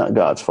probably not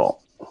God's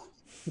fault.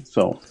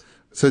 So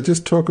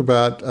just talk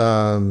about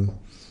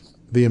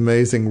the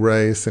Amazing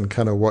Race and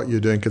kind of what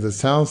you're doing, because it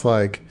sounds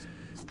like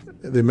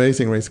the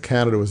Amazing Race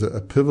Canada was a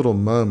pivotal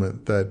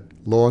moment that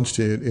launched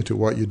you into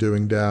what you're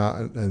doing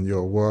now and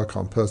your work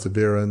on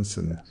perseverance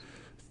and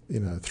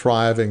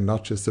thriving,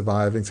 not just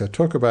surviving. So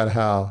talk about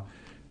how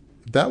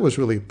that was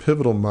really a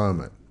pivotal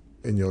moment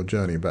in your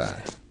journey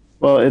back.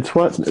 Well, it's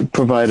what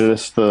provided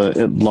us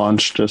it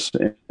launched us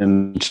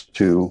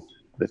into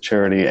the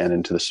charity and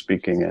into the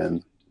speaking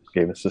and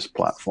gave us this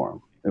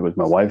platform. It was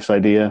my wife's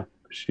idea.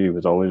 She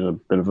was always a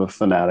bit of a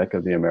fanatic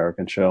of the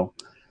American show.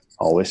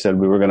 Always said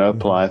we were going to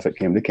apply if it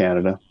came to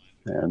Canada.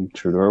 And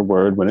true to her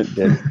word, when it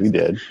did, we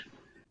did.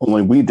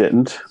 Only we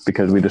didn't,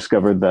 because we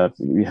discovered that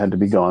we had to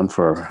be gone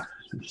for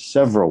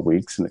several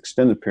weeks, an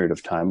extended period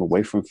of time,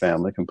 away from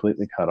family,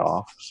 completely cut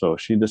off. So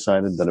she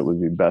decided that it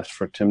would be best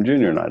for Tim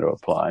Jr. and I to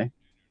apply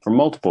for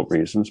multiple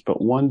reasons,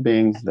 but one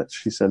being that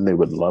she said they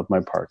would love my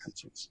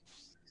Parkinson's.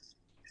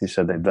 She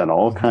said they've done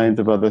all kinds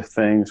of other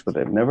things, but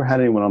they've never had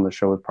anyone on the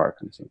show with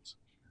Parkinson's.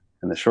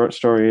 And the short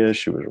story is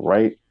she was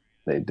right.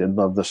 They did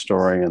love the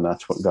story, and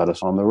that's what got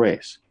us on the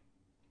race.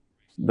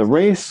 The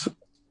race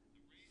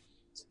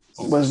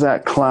was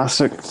that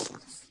classic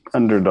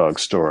underdog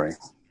story.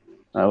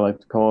 I like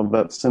to call it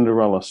that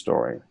Cinderella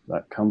story,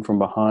 that come from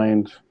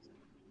behind,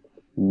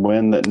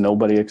 win that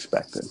nobody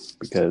expected,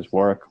 because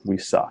Warwick, we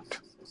sucked.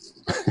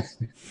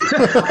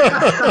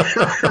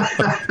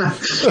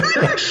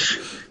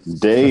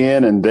 Day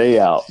in and day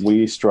out,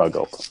 we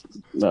struggled.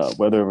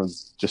 Whether it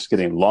was just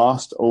getting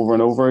lost over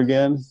and over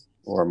again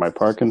or my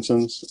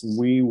Parkinson's,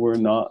 we were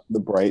not the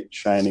bright,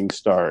 shining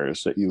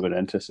stars that you would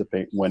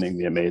anticipate winning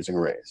the Amazing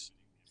Race.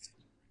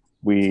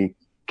 We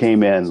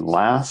came in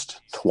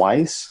last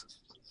twice,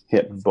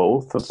 hit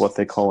both of what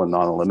they call a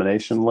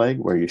non-elimination leg,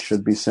 where you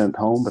should be sent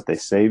home, but they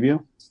save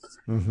you.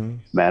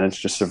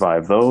 Managed to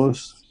survive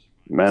those.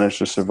 Managed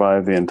to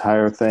survive the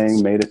entire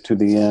thing, made it to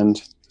the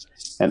end.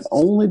 And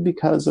only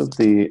because of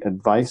the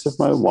advice of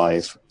my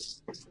wife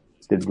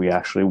did we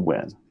actually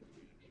win.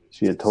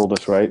 She had told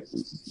us right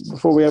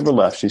before we ever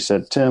left, she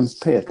said, Tim,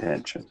 pay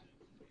attention.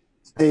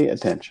 Pay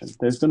attention.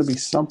 There's going to be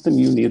something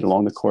you need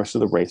along the course of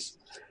the race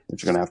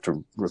that you're going to have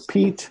to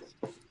repeat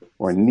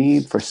or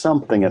need for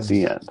something at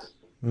the end.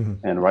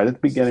 And right at the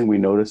beginning, we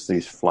noticed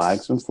these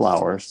flags and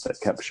flowers that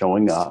kept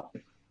showing up.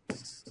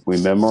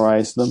 We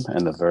memorized them,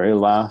 and the very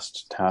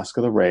last task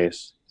of the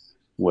race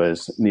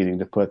was needing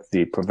to put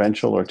the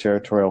provincial or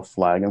territorial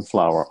flag and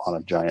flower on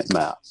a giant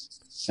map.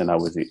 And I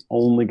was the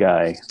only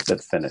guy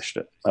that finished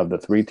it. Of the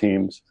 3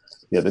 teams,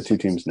 the other 2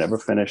 teams never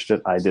finished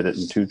it. I did it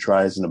in 2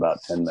 tries in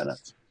about 10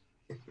 minutes.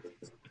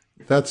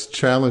 That's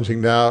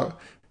challenging. Now,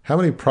 how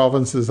many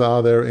provinces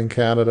are there in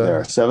Canada? There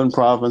are 7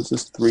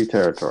 provinces, 3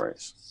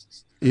 territories.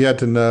 You had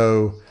to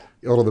know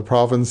all of the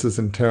provinces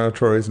and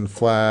territories and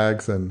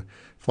flags and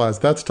flags.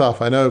 That's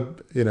tough. I know,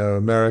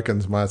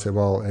 Americans might say,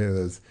 well,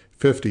 there's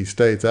 50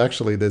 states.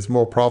 Actually, there's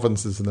more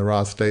provinces than there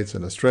are states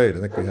in Australia.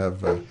 I think we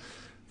have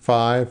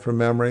 5 from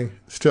memory.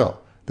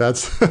 Still,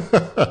 that's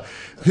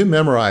who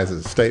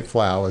memorizes state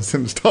flowers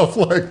and stuff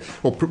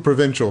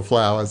provincial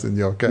flowers in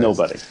your case?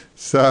 Nobody.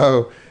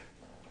 So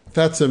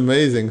that's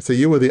amazing. So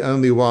you were the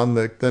only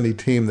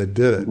team that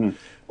did it. Mm-hmm.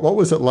 What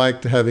was it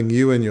like having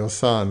you and your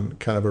son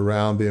kind of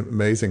around the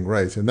amazing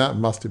race? And that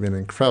must have been an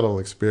incredible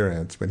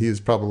experience when he was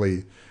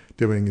probably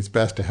doing his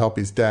best to help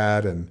his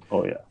dad. And,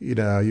 oh,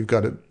 yeah. You've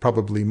got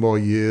probably more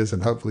years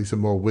and hopefully some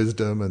more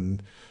wisdom.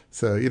 And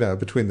so,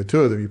 between the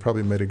 2 of them, you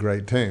probably made a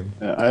great team.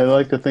 I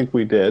like to think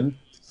we did,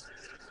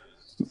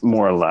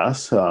 more or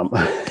less.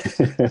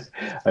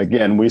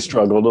 Again, we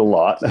struggled a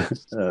lot.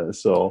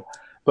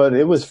 But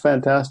it was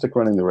fantastic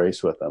running the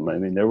race with him. I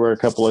mean, there were a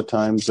couple of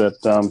times that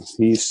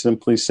he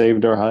simply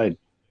saved our hide.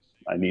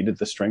 I needed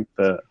the strength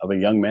of a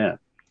young man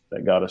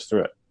that got us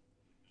through it.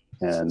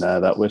 And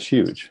that was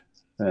huge.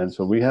 And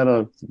so we had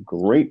a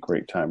great,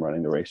 great time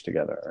running the race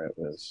together.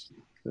 It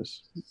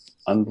was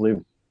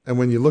unbelievable. And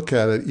when you look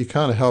at it, you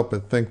can't help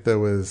but think there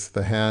was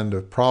the hand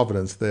of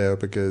Providence there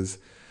because,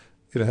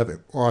 having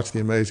watched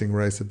the amazing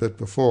race a bit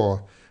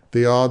before,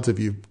 the odds of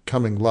you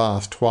coming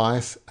last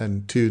twice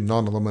and 2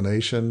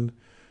 non-elimination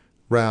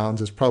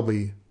rounds is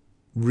probably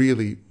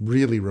really,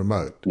 really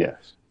remote.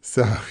 Yes.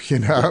 So,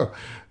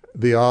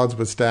 the odds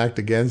were stacked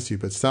against you,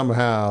 but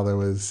somehow there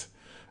was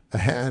a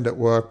hand at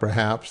work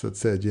perhaps that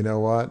said, you know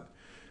what,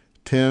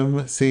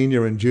 Tim,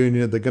 senior and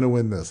junior, they're going to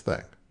win this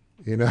thing,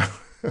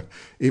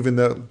 even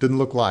though it didn't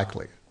look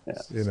likely.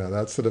 Yeah.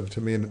 That's sort of, to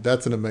me,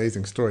 that's an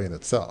amazing story in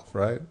itself,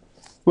 right?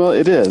 Well,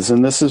 it is.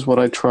 And this is what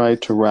I try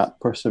to wrap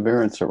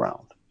perseverance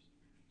around,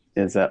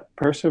 is that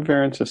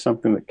perseverance is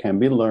something that can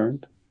be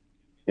learned.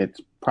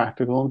 It's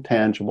practical and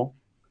tangible.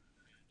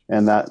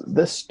 And that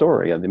this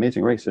story of The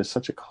Amazing Race is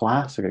such a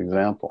classic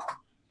example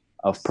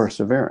of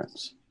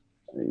perseverance.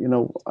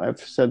 I've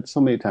said so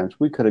many times,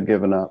 we could have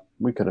given up.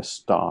 We could have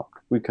stopped.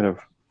 We could have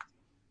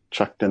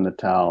chucked in the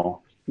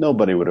towel.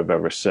 Nobody would have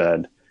ever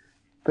said,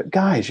 but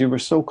guys, you were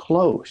so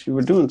close. You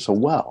were doing so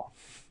well.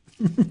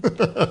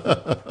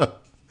 Because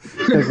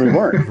we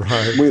weren't.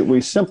 Right.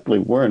 We simply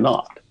were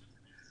not.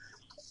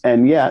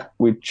 And yet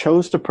we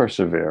chose to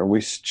persevere.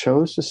 We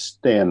chose to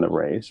stay in the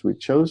race. We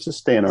chose to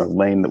stay in our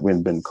lane that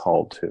we'd been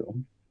called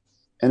to.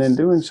 And in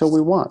doing so,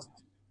 we won.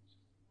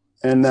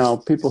 And now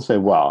people say,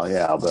 well,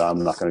 yeah, but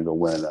I'm not going to go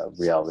win a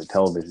reality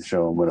television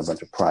show and win a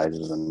bunch of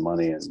prizes and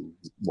money and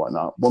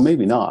whatnot. Well,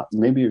 maybe not.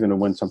 Maybe you're going to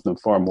win something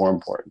far more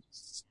important.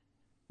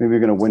 Maybe you're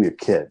going to win your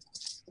kid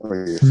or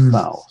your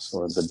spouse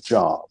or the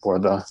job or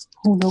the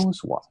who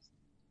knows what.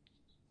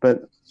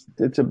 But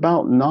it's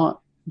about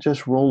not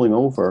just rolling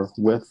over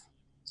with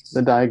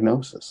the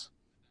diagnosis.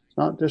 It's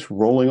not just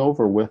rolling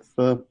over with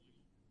the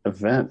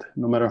event,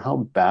 no matter how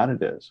bad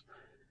it is,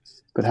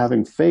 but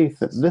having faith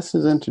that this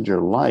has entered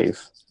your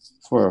life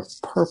for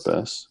a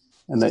purpose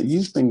and that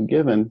you've been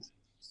given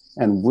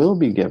and will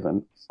be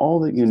given all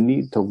that you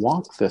need to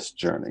walk this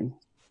journey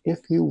if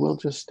you will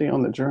just stay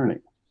on the journey.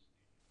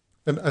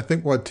 And I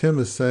think what Tim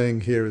is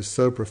saying here is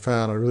so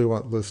profound. I really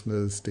want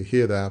listeners to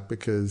hear that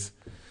because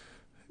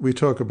we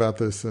talk about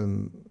this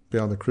in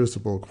Beyond the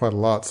Crucible quite a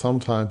lot.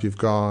 Sometimes you've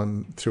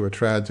gone through a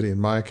tragedy. In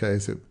my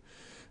case,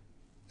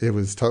 it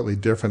was totally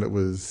different. It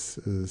was,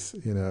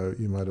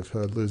 you might have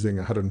heard, losing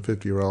a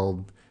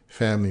 150-year-old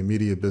family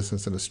media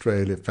business in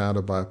Australia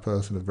founded by a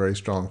person of very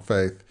strong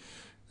faith.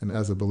 And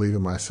as a believer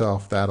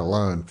myself, that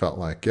alone felt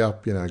like,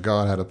 yep,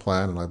 God had a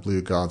plan and I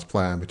blew God's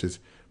plan, which is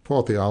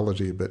poor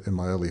theology, but in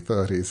my early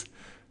 30s,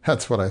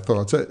 that's what I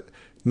thought. So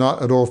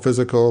not at all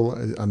physical.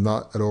 I'm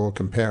not at all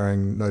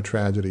comparing. No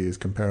tragedy is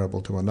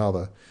comparable to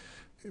another.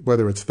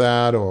 Whether it's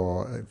that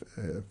or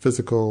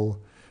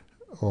physical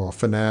or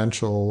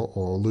financial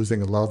or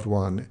losing a loved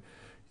one,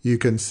 you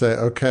can say,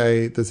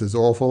 okay, this is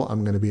awful.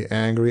 I'm going to be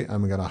angry.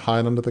 I'm going to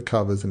hide under the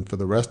covers. And for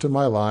the rest of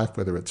my life,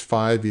 whether it's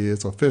 5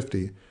 years or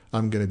 50,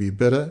 I'm going to be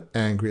bitter,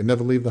 angry, and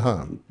never leave the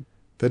home.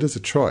 That is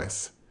a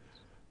choice.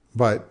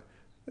 But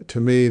to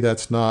me,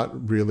 that's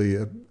not really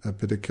a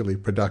particularly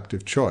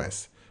productive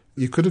choice.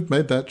 You could have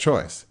made that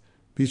choice,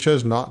 but you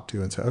chose not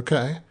to and say,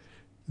 okay,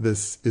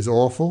 this is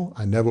awful.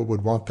 I never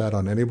would want that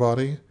on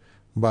anybody.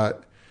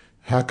 But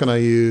how can I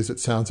use, it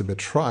sounds a bit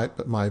trite,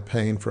 but my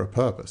pain for a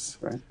purpose?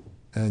 Right.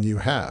 And you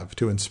have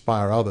to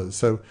inspire others.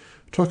 So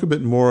talk a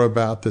bit more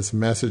about this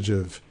message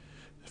of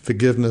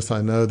forgiveness.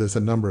 I know there's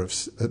a number of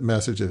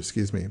messages,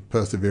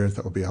 perseverance.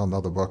 That will be a whole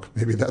nother book.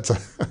 Maybe that's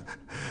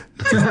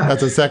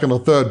a second or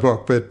third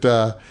book. But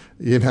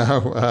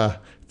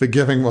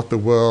forgiving what the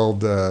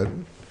world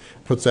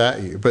puts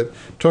at you. But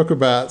talk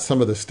about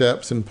some of the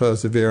steps in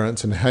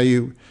perseverance and how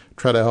you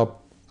try to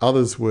help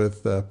others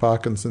with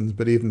Parkinson's.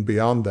 But even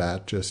beyond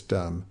that, just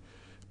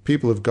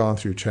people who've gone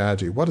through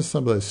tragedy. What are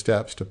some of those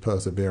steps to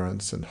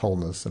perseverance and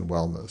wholeness and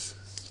wellness?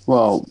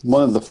 Well,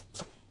 one of the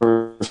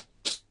first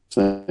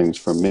things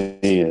for me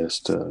is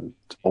to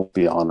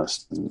be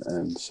honest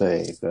and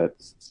say that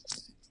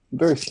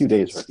very few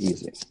days are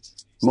easy.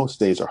 Most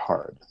days are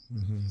hard.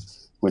 Mm-hmm.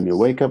 When you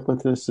wake up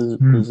with this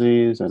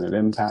disease and it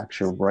impacts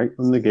you right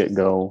from the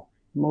get-go,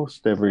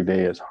 most every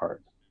day is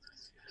hard.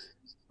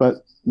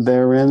 But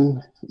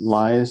therein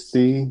lies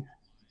the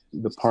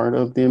part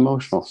of the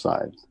emotional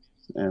side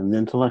and the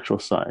intellectual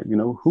side.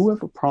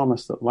 Whoever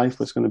promised that life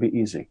was going to be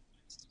easy?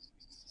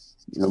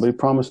 Nobody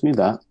promised me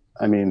that.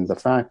 I mean, the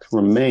fact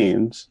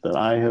remains that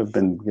I have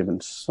been given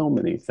so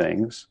many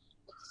things.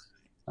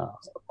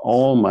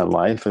 All my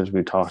life, as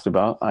we talked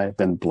about, I've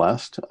been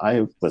blessed.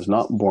 I was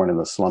not born in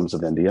the slums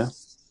of India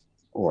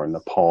or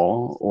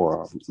Nepal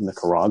or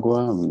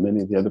Nicaragua and many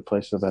of the other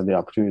places I've had the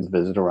opportunity to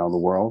visit around the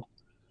world.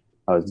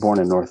 I was born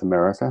in North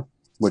America,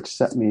 which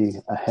set me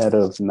ahead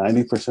of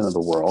 90% of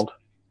the world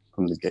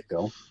from the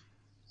get-go.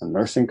 A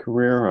nursing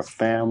career, a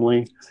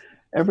family,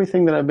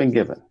 everything that I've been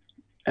given.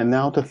 And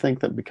now to think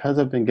that because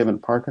I've been given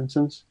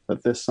Parkinson's,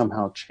 that this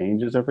somehow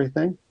changes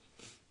everything,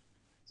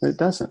 it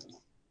doesn't.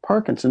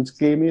 Parkinson's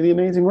gave me the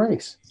amazing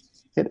race.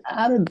 It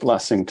added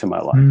blessing to my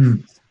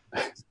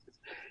life.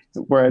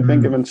 Where I've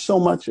been given so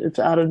much, it's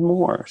added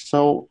more.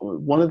 So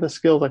one of the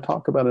skills I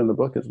talk about in the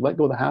book is let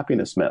go of the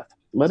happiness myth.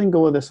 Letting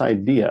go of this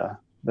idea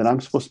that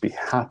I'm supposed to be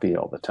happy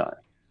all the time,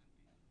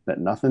 that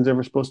nothing's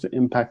ever supposed to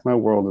impact my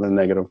world in a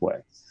negative way,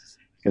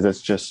 because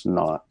it's just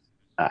not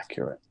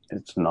accurate.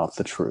 It's not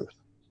the truth.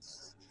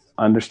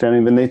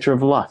 Understanding the nature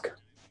of luck.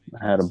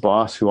 I had a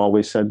boss who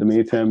always said to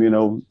me, Tim,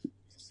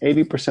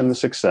 80% of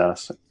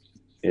success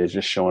is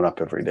just showing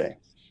up every day.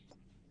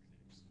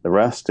 The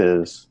rest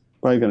is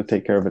probably going to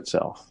take care of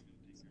itself.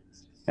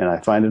 And I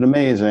find it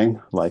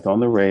amazing, like on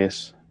the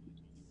race,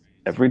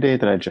 every day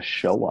that I just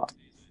show up,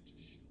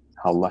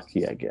 how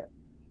lucky I get.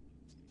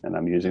 And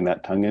I'm using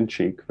that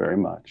tongue-in-cheek very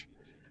much.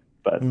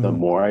 But the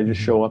more I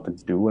just show up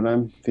and do what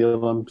I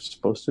feel I'm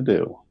supposed to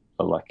do,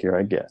 the luckier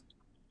I get.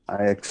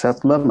 I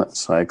accept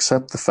limits. I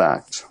accept the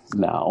fact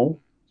now,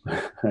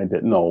 I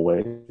didn't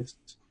always,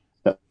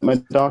 that my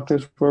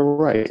doctors were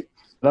right.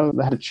 I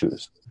had to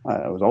choose.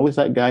 I was always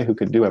that guy who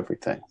could do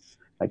everything.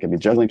 I could be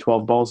juggling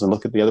 12 balls and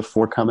look at the other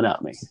 4 coming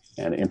at me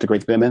and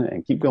integrate them in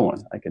and keep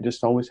going. I could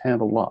just always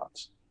handle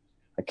lots.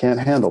 I can't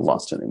handle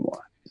lots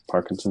anymore.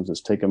 Parkinson's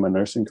has taken my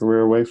nursing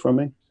career away from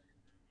me.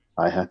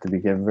 I have to be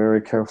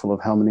very careful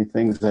of how many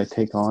things I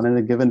take on in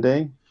a given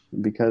day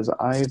because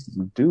I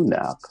do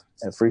nap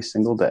every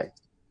single day.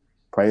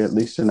 Probably at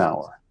least an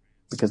hour,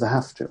 because I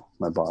have to.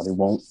 My body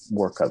won't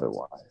work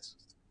otherwise.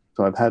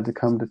 So I've had to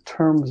come to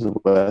terms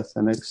with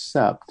and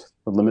accept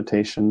the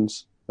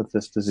limitations that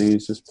this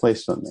disease has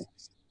placed on me.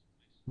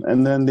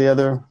 And then the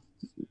other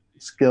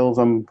skills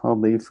I'll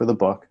leave for the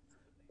book.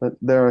 But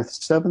there are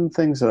 7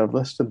 things that I've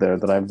listed there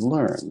that I've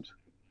learned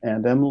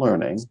and am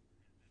learning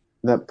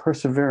that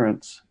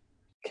perseverance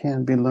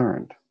can be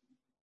learned.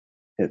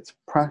 It's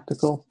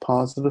practical,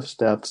 positive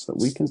steps that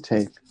we can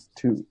take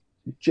to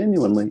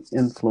genuinely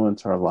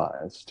influence our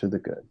lives to the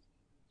good.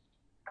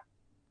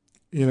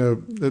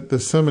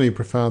 There's so many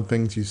profound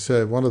things you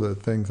said. One of the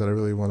things that I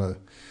really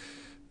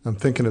I'm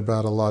thinking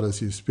about a lot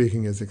as you're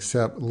speaking is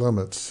accept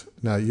limits.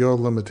 Now, your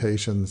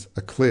limitations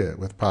are clear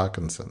with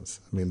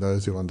Parkinson's. I mean,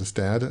 those who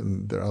understand it,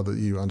 and there are other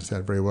you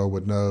understand very well,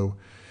 would know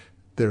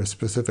there are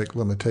specific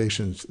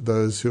limitations.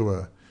 Those who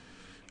are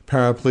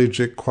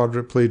paraplegic,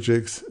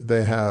 quadriplegics,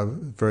 they have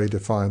very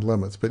defined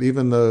limits. But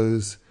even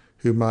those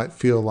who might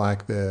feel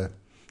like they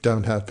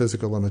don't have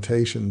physical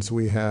limitations,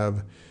 we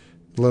have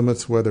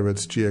limits, whether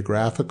it's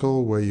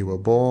geographical, where you were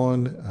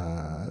born,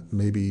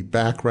 maybe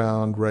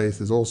background, race,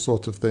 there's all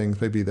sorts of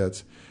things. Maybe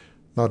that's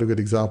not a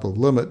good example of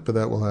limit, but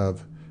that will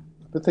have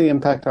but they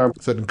impact our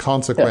certain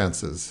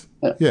consequences.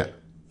 Yeah,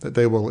 that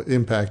they will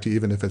impact you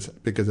even if it's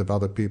because of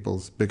other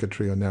people's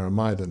bigotry or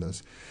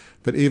narrow-mindedness.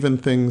 But even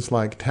things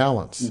like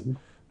talents.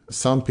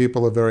 Some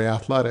people are very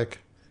athletic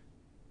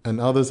and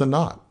others are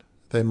not.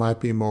 They might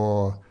be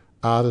more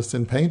artists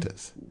and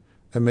painters.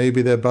 And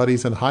maybe their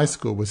buddies in high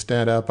school were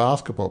standout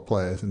basketball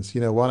players. And you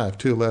know what? I have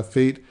 2 left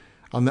feet.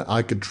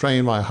 I could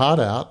train my heart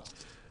out.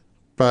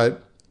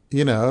 But,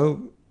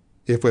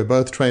 if we're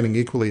both training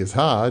equally as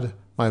hard,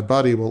 my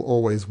buddy will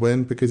always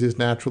win because he's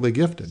naturally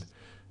gifted.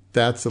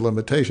 That's a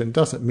limitation.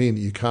 Doesn't mean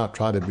that you can't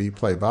try to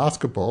play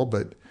basketball,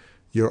 but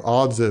your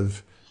odds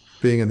of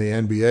being in the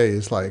NBA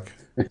is like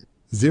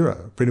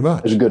 0, pretty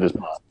much. As good as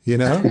not.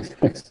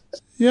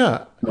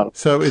 Yeah.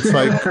 So it's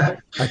like,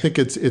 I think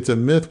it's a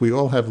myth. We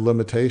all have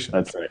limitations.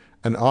 That's right.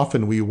 And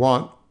often we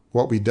want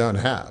what we don't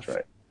have.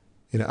 That's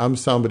right. I'm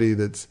somebody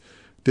that's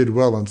did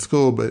well in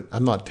school, but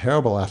I'm not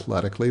terrible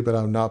athletically, but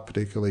I'm not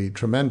particularly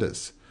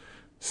tremendous.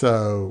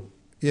 So,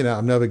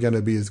 I'm never going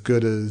to be as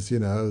good as,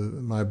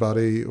 my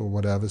buddy or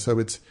whatever.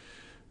 So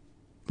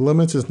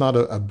limits is not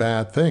a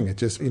bad thing. It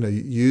just, you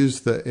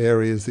use the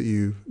areas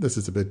that this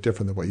is a bit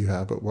different than what you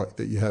have, but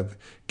that you have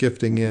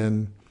gifting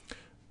in,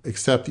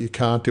 accept that you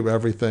can't do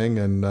everything,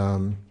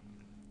 and,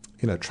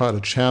 try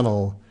to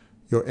channel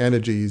your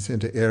energies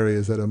into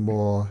areas that are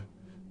more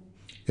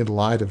in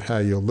light of how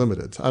you're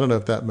limited. So I don't know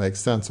if that makes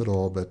sense at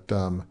all, but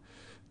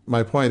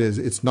my point is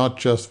it's not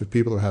just for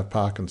people who have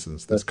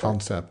Parkinson's, this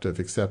concept of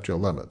accept your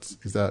limits.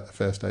 Is that a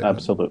fair statement?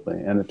 Absolutely.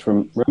 And it's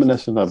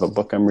reminiscent of a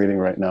book I'm reading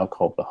right now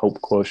called The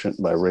Hope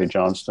Quotient by Ray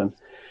Johnston,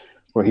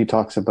 where he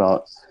talks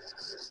about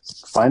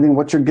finding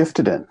what you're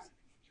gifted in,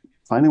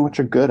 finding what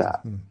you're good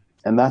at.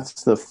 And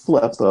that's the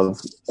flip of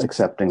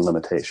accepting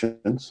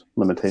limitations.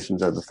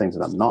 Limitations are the things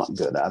that I'm not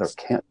good at or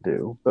can't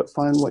do, but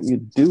find what you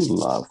do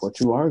love, what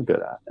you are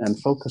good at, and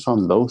focus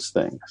on those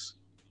things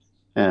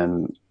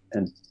and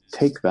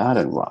take that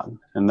and run.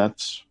 And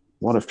that's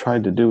what I've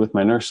tried to do with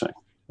my nursing,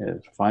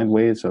 is find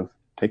ways of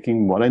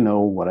taking what I know,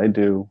 what I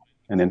do,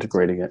 and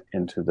integrating it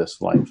into this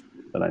life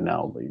that I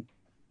now lead.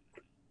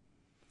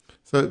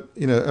 So,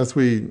 as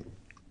we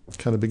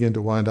kind of begin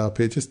to wind up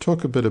here, just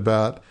talk a bit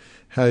about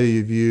how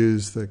you've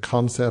used the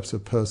concepts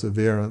of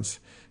perseverance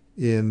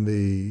in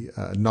the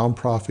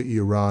nonprofit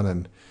you run,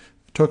 and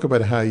talk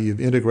about how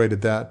you've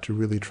integrated that to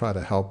really try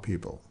to help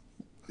people.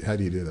 How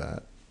do you do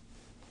that?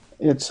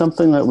 It's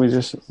something that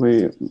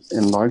we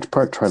in large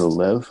part try to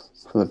live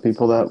for the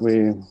people that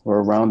we're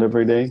around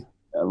every day.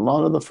 A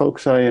lot of the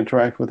folks I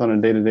interact with on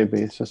a day-to-day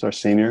basis are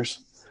seniors.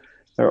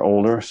 They're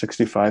older,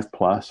 65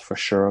 plus for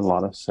sure, a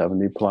lot of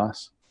 70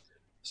 plus.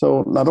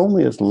 So not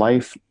only is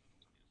life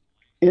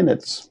in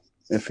its,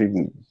 if you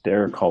can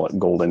dare call it,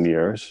 golden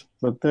years,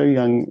 but their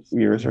young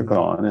years are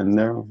gone and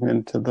they're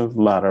into the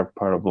latter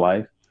part of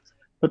life,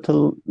 but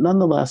to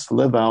nonetheless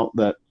live out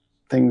that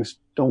things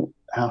don't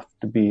have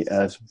to be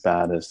as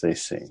bad as they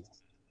seem,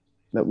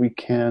 that we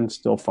can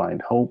still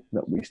find hope,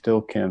 that we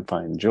still can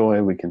find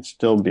joy, we can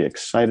still be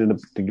excited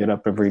to get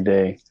up every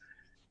day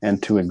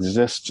and to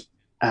exist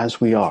as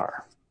we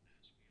are.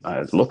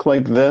 I look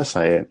like this,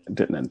 I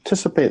didn't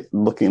anticipate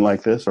looking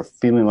like this or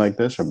feeling like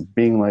this or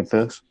being like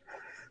this,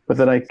 but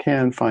that I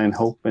can find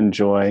hope and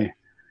joy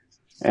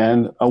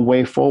and a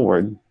way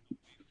forward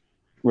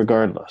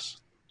regardless.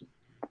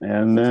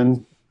 And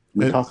then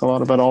we talk a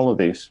lot about all of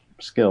these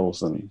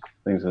skills and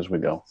things as we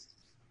go.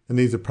 And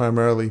these are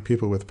primarily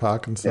people with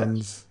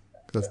Parkinson's.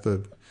 Yes.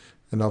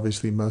 And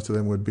obviously most of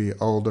them would be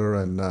older.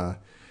 And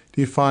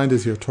do you find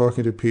as you're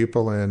talking to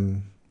people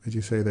and, as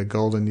you say, their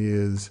golden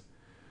years,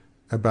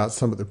 about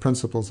some of the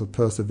principles of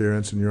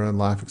perseverance in your own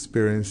life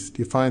experience,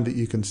 do you find that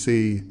you can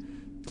see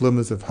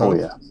glimmers of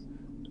hope?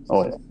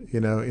 Oh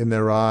yeah. In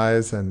their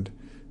eyes, and,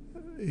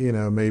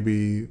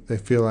 maybe they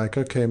feel like,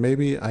 okay,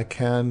 maybe I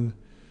can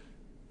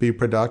be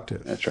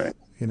productive. That's right.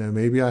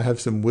 Maybe I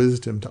have some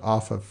wisdom to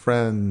offer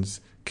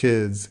friends,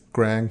 kids,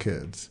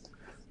 grandkids.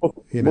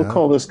 We'll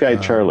call this guy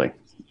Charlie.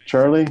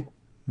 Charlie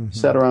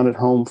sat around at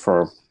home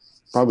for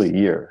probably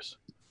years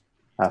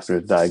after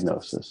his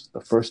diagnosis.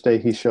 The first day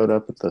he showed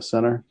up at the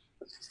center,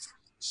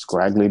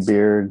 scraggly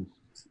beard,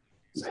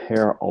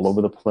 hair all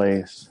over the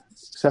place,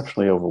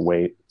 exceptionally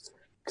overweight,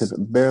 could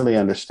barely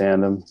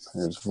understand him.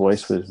 His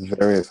voice was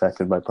very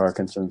affected by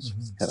Parkinson's.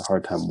 He had a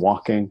hard time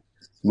walking,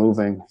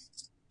 moving.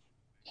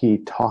 He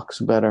talks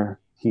better.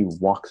 He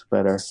walks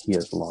better. He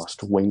has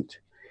lost weight.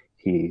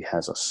 He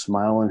has a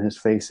smile on his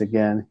face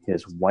again.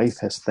 His wife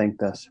has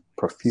thanked us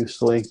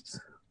profusely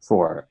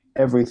for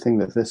everything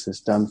that this has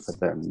done for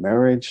their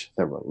marriage,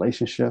 their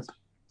relationship,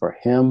 for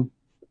him.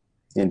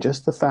 And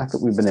just the fact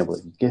that we've been able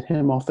to get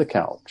him off the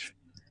couch,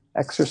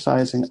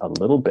 exercising a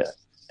little bit,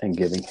 and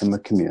giving him a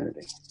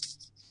community.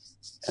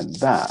 And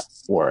that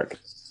work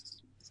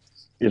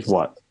is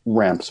what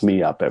ramps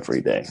me up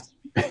every day.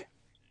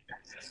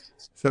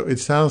 So it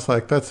sounds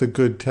like that's a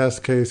good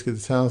test case, because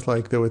it sounds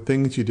like there were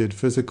things you did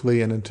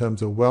physically and in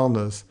terms of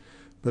wellness,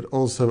 but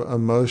also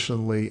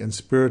emotionally and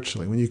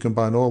spiritually. When you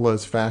combine all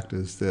those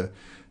factors, the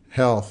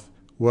health,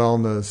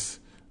 wellness,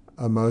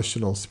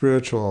 emotional,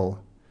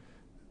 spiritual,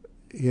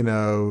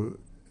 there's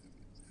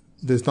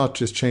not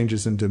just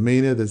changes in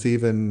demeanor, there's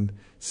even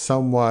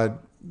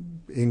somewhat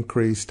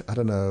increased,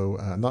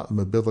 not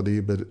mobility,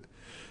 but,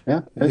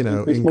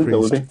 increased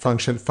mobility.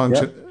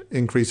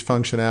 Increased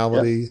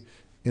functionality.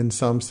 In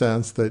some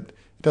sense, that it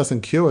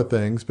doesn't cure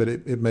things, but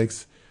it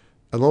makes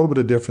a little bit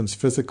of difference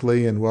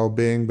physically and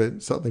well-being,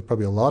 but certainly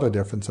probably a lot of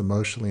difference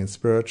emotionally and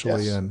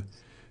spiritually. Yes. And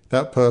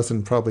that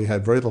person probably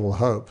had very little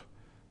hope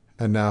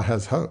and now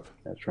has hope.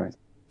 That's right.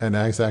 And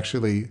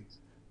actually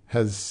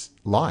has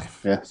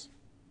life. Yes.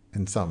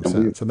 In some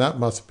sense. And that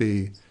must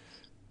be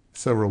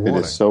so rewarding.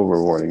 It is so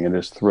rewarding. It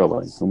is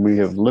thrilling. And we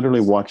have literally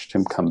watched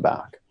him come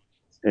back.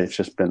 It's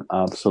just been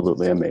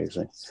absolutely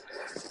amazing.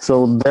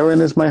 So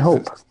therein is my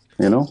hope,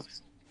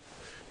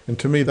 And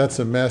to me, that's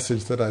a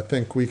message that I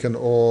think we can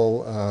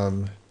all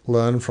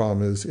learn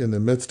from, is in the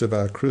midst of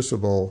our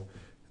crucible,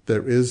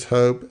 there is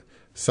hope.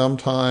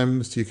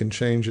 sometimes you can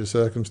change your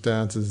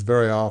circumstances.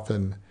 Very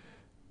often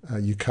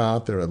you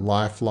can't. There are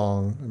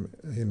lifelong,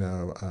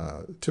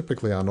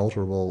 typically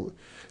unalterable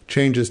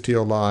changes to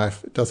your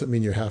life. It doesn't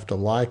mean you have to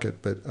like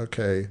it, but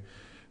okay,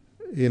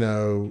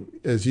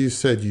 as you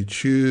said, you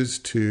choose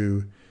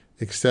to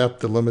accept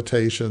the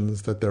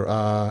limitations that there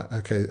are.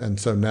 Okay, and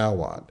so now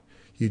what?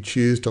 You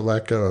choose to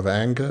let go of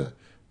anger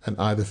and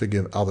either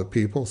forgive other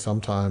people.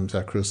 Sometimes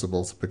our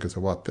crucibles because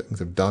of what things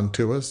have done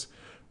to us,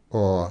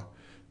 or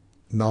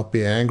not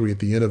be angry at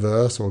the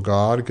universe or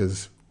God,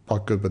 because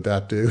what good would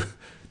that do?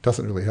 It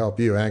doesn't really help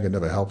you. Anger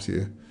never helps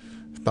you.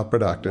 It's not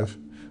productive,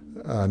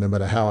 no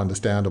matter how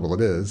understandable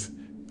it is.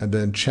 And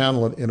then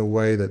channel it in a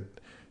way that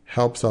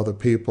helps other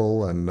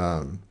people,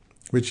 and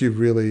which you've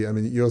really,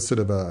 you're sort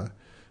of a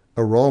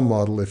role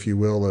model, if you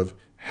will, of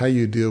how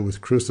you deal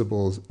with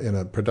crucibles in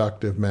a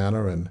productive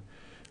manner and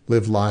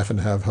live life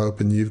and have hope.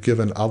 And you've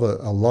given a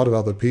lot of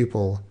other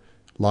people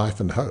life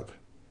and hope.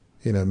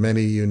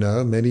 Many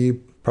many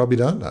you probably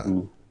don't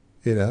know.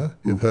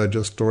 You've heard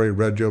your story,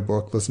 read your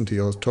book, listened to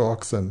your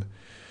talks, and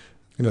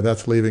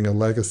that's leaving a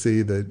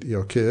legacy that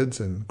your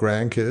kids and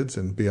grandkids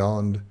and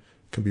beyond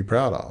can be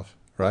proud of,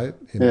 right?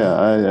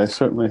 Yeah, I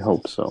certainly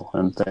hope so,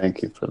 and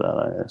thank you for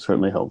that. I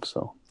certainly hope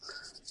so.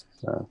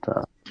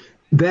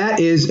 That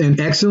is an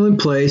excellent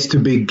place to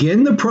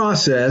begin the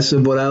process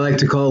of what I like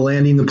to call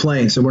landing the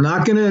plane. So we're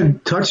not going to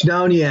touch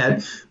down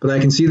yet, but I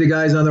can see the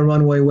guys on the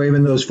runway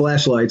waving those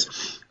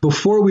flashlights.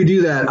 Before we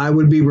do that, I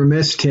would be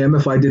remiss, Tim,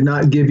 if I did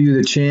not give you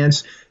the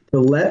chance to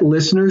let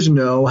listeners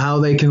know how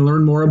they can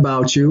learn more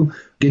about you,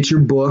 get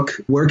your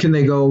book. Where can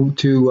they go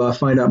to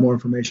find out more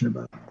information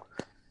about it?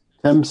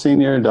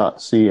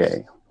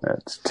 timsenior.ca.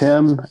 That's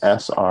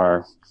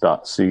timsr.ca.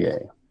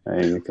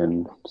 And you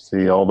can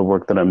see all the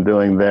work that I'm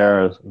doing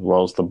there, as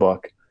well as the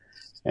book.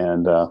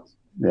 And hope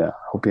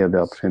you have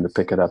the opportunity to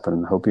pick it up,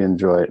 and hope you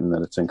enjoy it and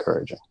that it's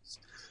encouraging.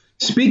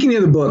 Speaking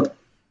of the book,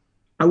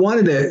 I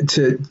wanted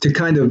to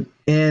kind of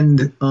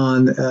end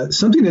on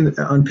something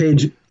on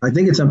page, I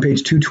think it's on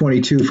page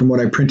 222 from what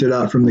I printed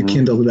out from the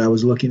Kindle that I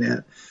was looking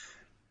at.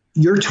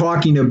 You're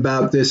talking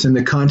about this in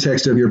the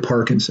context of your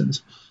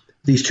Parkinson's,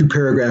 these two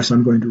paragraphs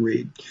I'm going to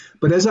read.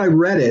 But as I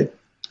read it,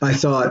 I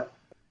thought,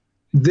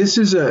 this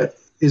is a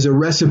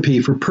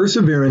recipe for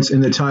perseverance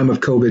in the time of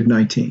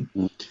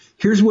COVID-19.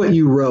 Here's what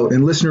you wrote,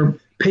 and listener,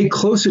 pay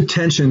close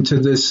attention to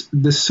this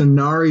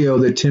scenario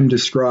that Tim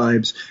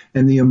describes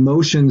and the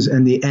emotions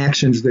and the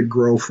actions that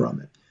grow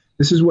from it.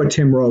 This is what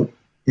Tim wrote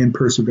in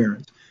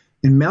Perseverance.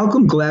 In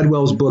Malcolm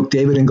Gladwell's book,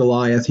 David and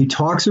Goliath, he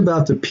talks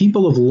about the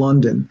people of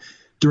London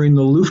during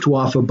the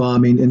Luftwaffe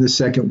bombing in the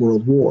Second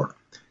World War.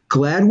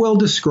 Gladwell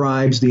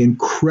describes the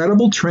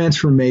incredible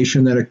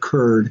transformation that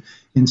occurred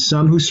in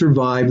some who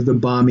survived the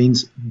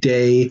bombings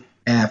day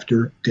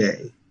after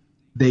day.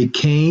 They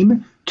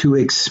came to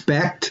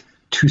expect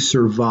to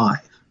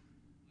survive.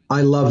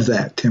 I love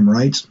that, Tim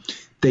writes.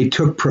 They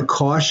took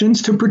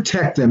precautions to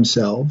protect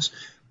themselves,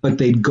 but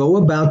they'd go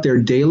about their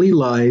daily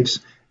lives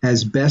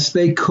as best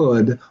they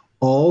could,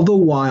 all the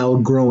while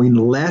growing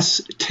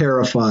less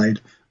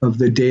terrified of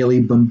the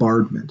daily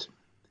bombardment.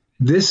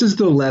 This is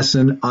the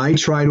lesson I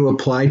try to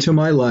apply to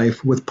my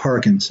life with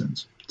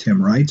Parkinson's,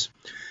 Tim writes.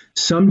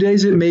 Some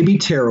days it may be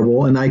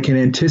terrible, and I can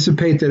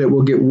anticipate that it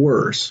will get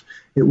worse.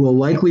 It will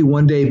likely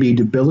one day be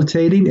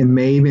debilitating and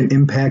may even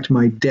impact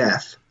my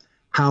death.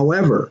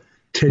 However,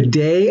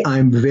 today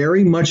I'm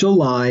very much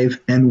alive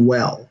and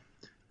well.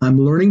 I'm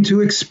learning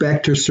to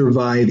expect to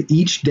survive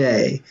each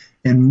day,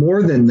 and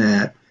more than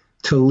that,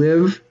 to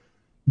live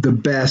the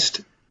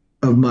best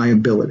of my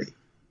ability.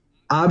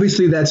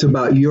 Obviously, that's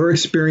about your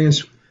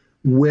experience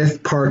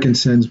with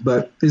Parkinson's,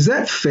 but is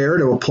that fair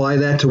to apply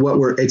that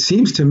to it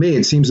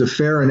seems a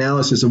fair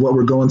analysis of what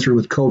we're going through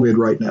with COVID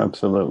right now?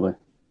 Absolutely.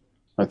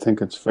 I think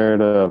it's fair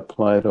to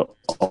apply to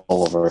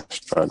all of our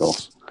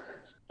struggles.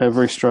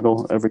 Every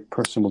struggle, every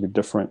person will be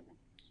different,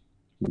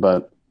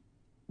 but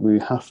we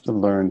have to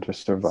learn to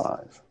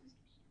survive.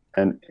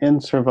 And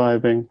in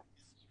surviving,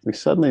 we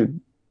suddenly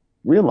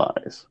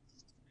realize,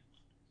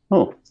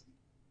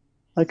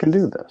 I can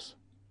do this.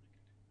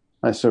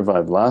 I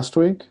survived last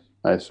week.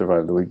 I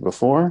survived the week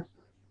before.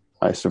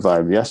 I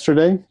survived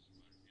yesterday.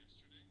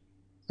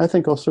 I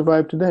think I'll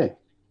survive today.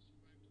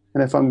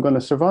 And if I'm going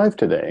to survive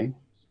today,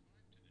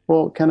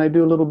 well, can I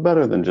do a little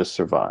better than just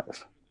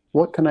survive?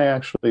 What can I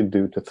actually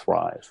do to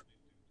thrive?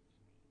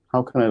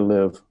 How can I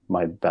live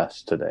my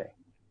best today?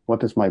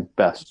 What does my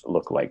best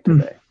look like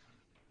today?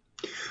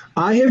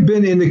 I have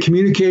been in the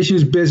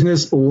communications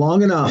business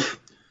long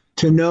enough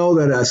to know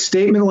that a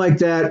statement like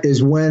that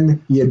is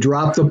when you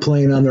drop the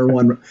plane on the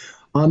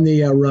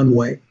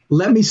runway.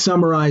 Let me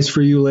summarize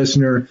for you,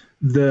 listener,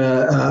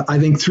 I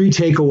think 3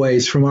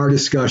 takeaways from our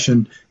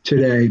discussion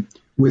today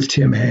with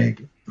Tim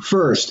Hague.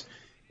 First,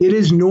 it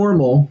is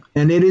normal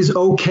and it is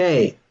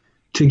okay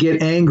to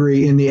get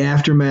angry in the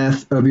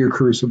aftermath of your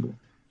crucible.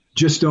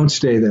 Just don't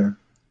stay there.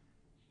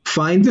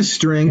 Find the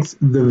strength,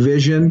 the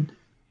vision,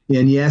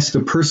 and yes, the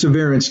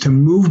perseverance to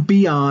move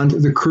beyond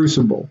the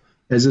crucible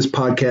as this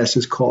podcast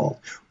is called.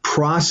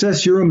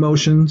 Process your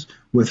emotions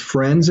with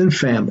friends and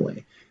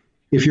family.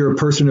 If you're a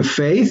person of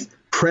faith,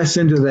 press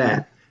into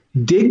that.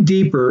 Dig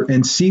deeper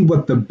and see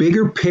what the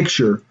bigger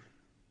picture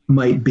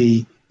might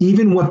be,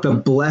 even what the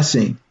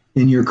blessing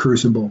in your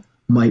crucible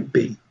might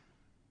be.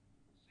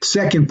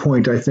 Second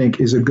point, I think,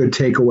 is a good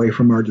takeaway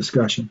from our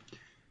discussion.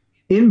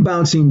 In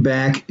bouncing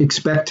back,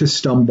 expect to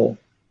stumble.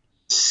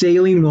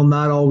 Sailing will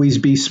not always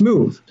be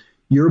smooth.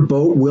 Your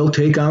boat will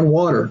take on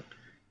water.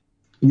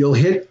 You'll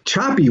hit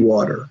choppy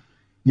water.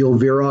 You'll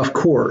veer off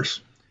course.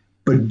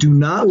 But do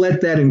not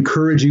let that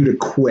encourage you to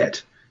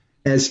quit.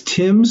 As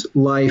Tim's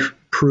life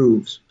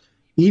proves,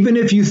 even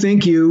if you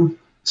think you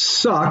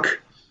suck,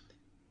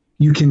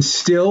 you can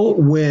still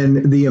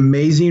win the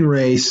amazing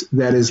race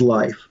that is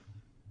life.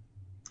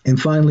 And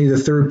finally, the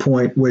third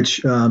point,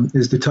 which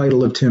is the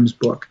title of Tim's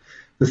book.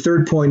 The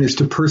third point is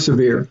to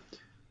persevere.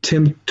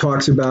 Tim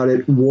talks about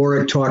it.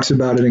 Warwick talks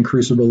about it in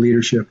Crucible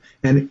Leadership.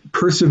 And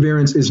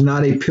perseverance is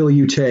not a pill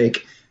you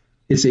take.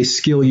 It's a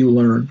skill you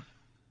learn.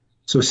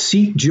 So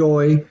seek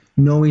joy,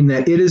 knowing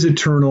that it is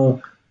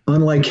eternal,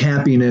 unlike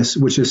happiness,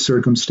 which is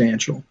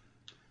circumstantial.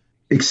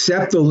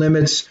 Accept the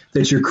limits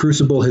that your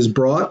crucible has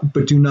brought,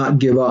 but do not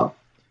give up.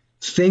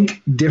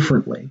 Think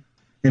differently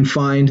and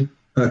find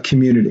a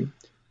community.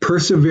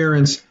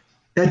 Perseverance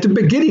at the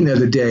beginning of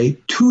the day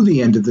to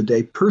the end of the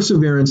day.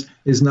 Perseverance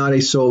is not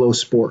a solo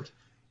sport.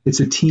 It's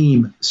a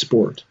team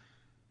sport.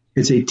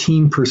 It's a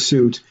team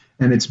pursuit,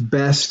 and it's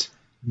best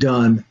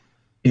done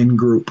in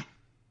group.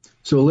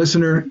 So,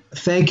 listener,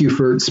 thank you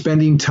for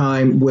spending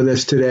time with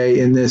us today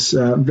in this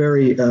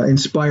very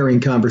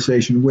inspiring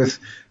conversation with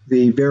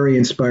the very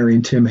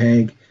inspiring Tim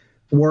Hague.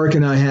 Warwick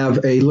and I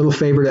have a little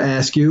favor to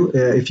ask you.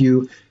 If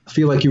you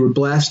feel like you were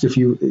blessed, if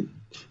you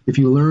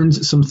learned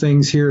some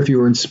things here, if you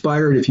were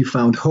inspired, if you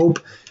found hope,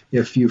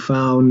 if you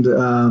found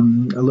a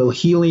little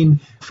healing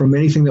from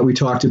anything that we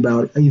talked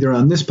about, either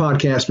on this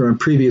podcast or on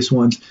previous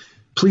ones,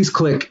 please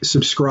click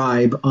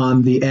subscribe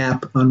on the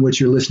app on which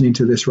you're listening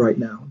to this right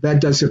now.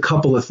 That does a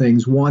couple of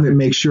things. One, it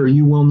makes sure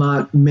you will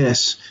not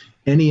miss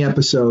any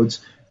episodes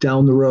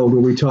down the road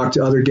where we talk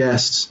to other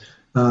guests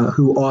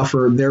who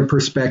offer their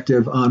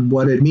perspective on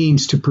what it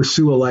means to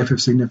pursue a life of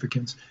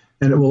significance.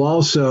 And it will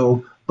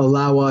also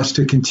allow us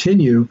to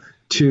continue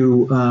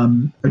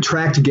to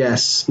attract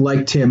guests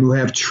like Tim who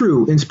have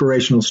true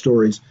inspirational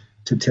stories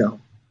to tell.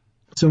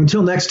 So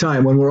until next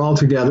time, when we're all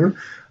together,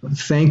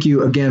 thank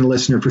you again,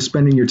 listener, for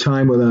spending your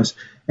time with us.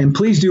 And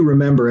please do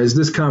remember, as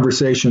this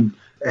conversation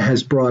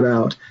has brought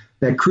out,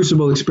 that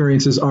crucible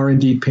experiences are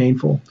indeed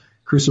painful.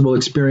 Crucible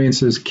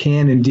experiences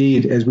can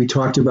indeed, as we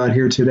talked about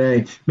here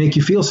today, make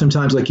you feel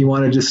sometimes like you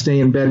want to just stay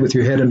in bed with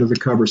your head under the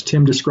covers.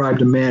 Tim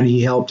described a man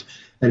he helped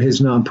at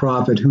his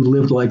nonprofit who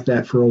lived like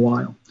that for a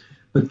while.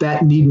 But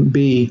that needn't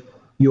be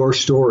your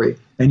story,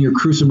 and your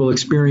crucible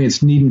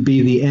experience needn't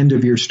be the end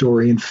of your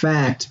story. In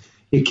fact,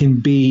 it can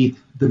be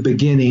the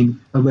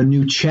beginning of a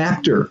new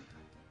chapter,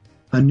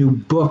 a new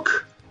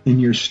book in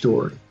your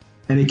story.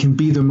 And it can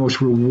be the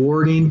most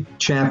rewarding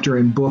chapter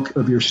and book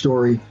of your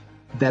story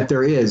that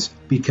there is,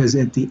 because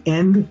at the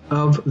end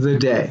of the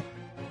day,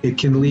 it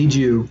can lead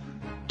you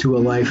to a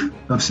life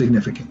of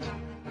significance.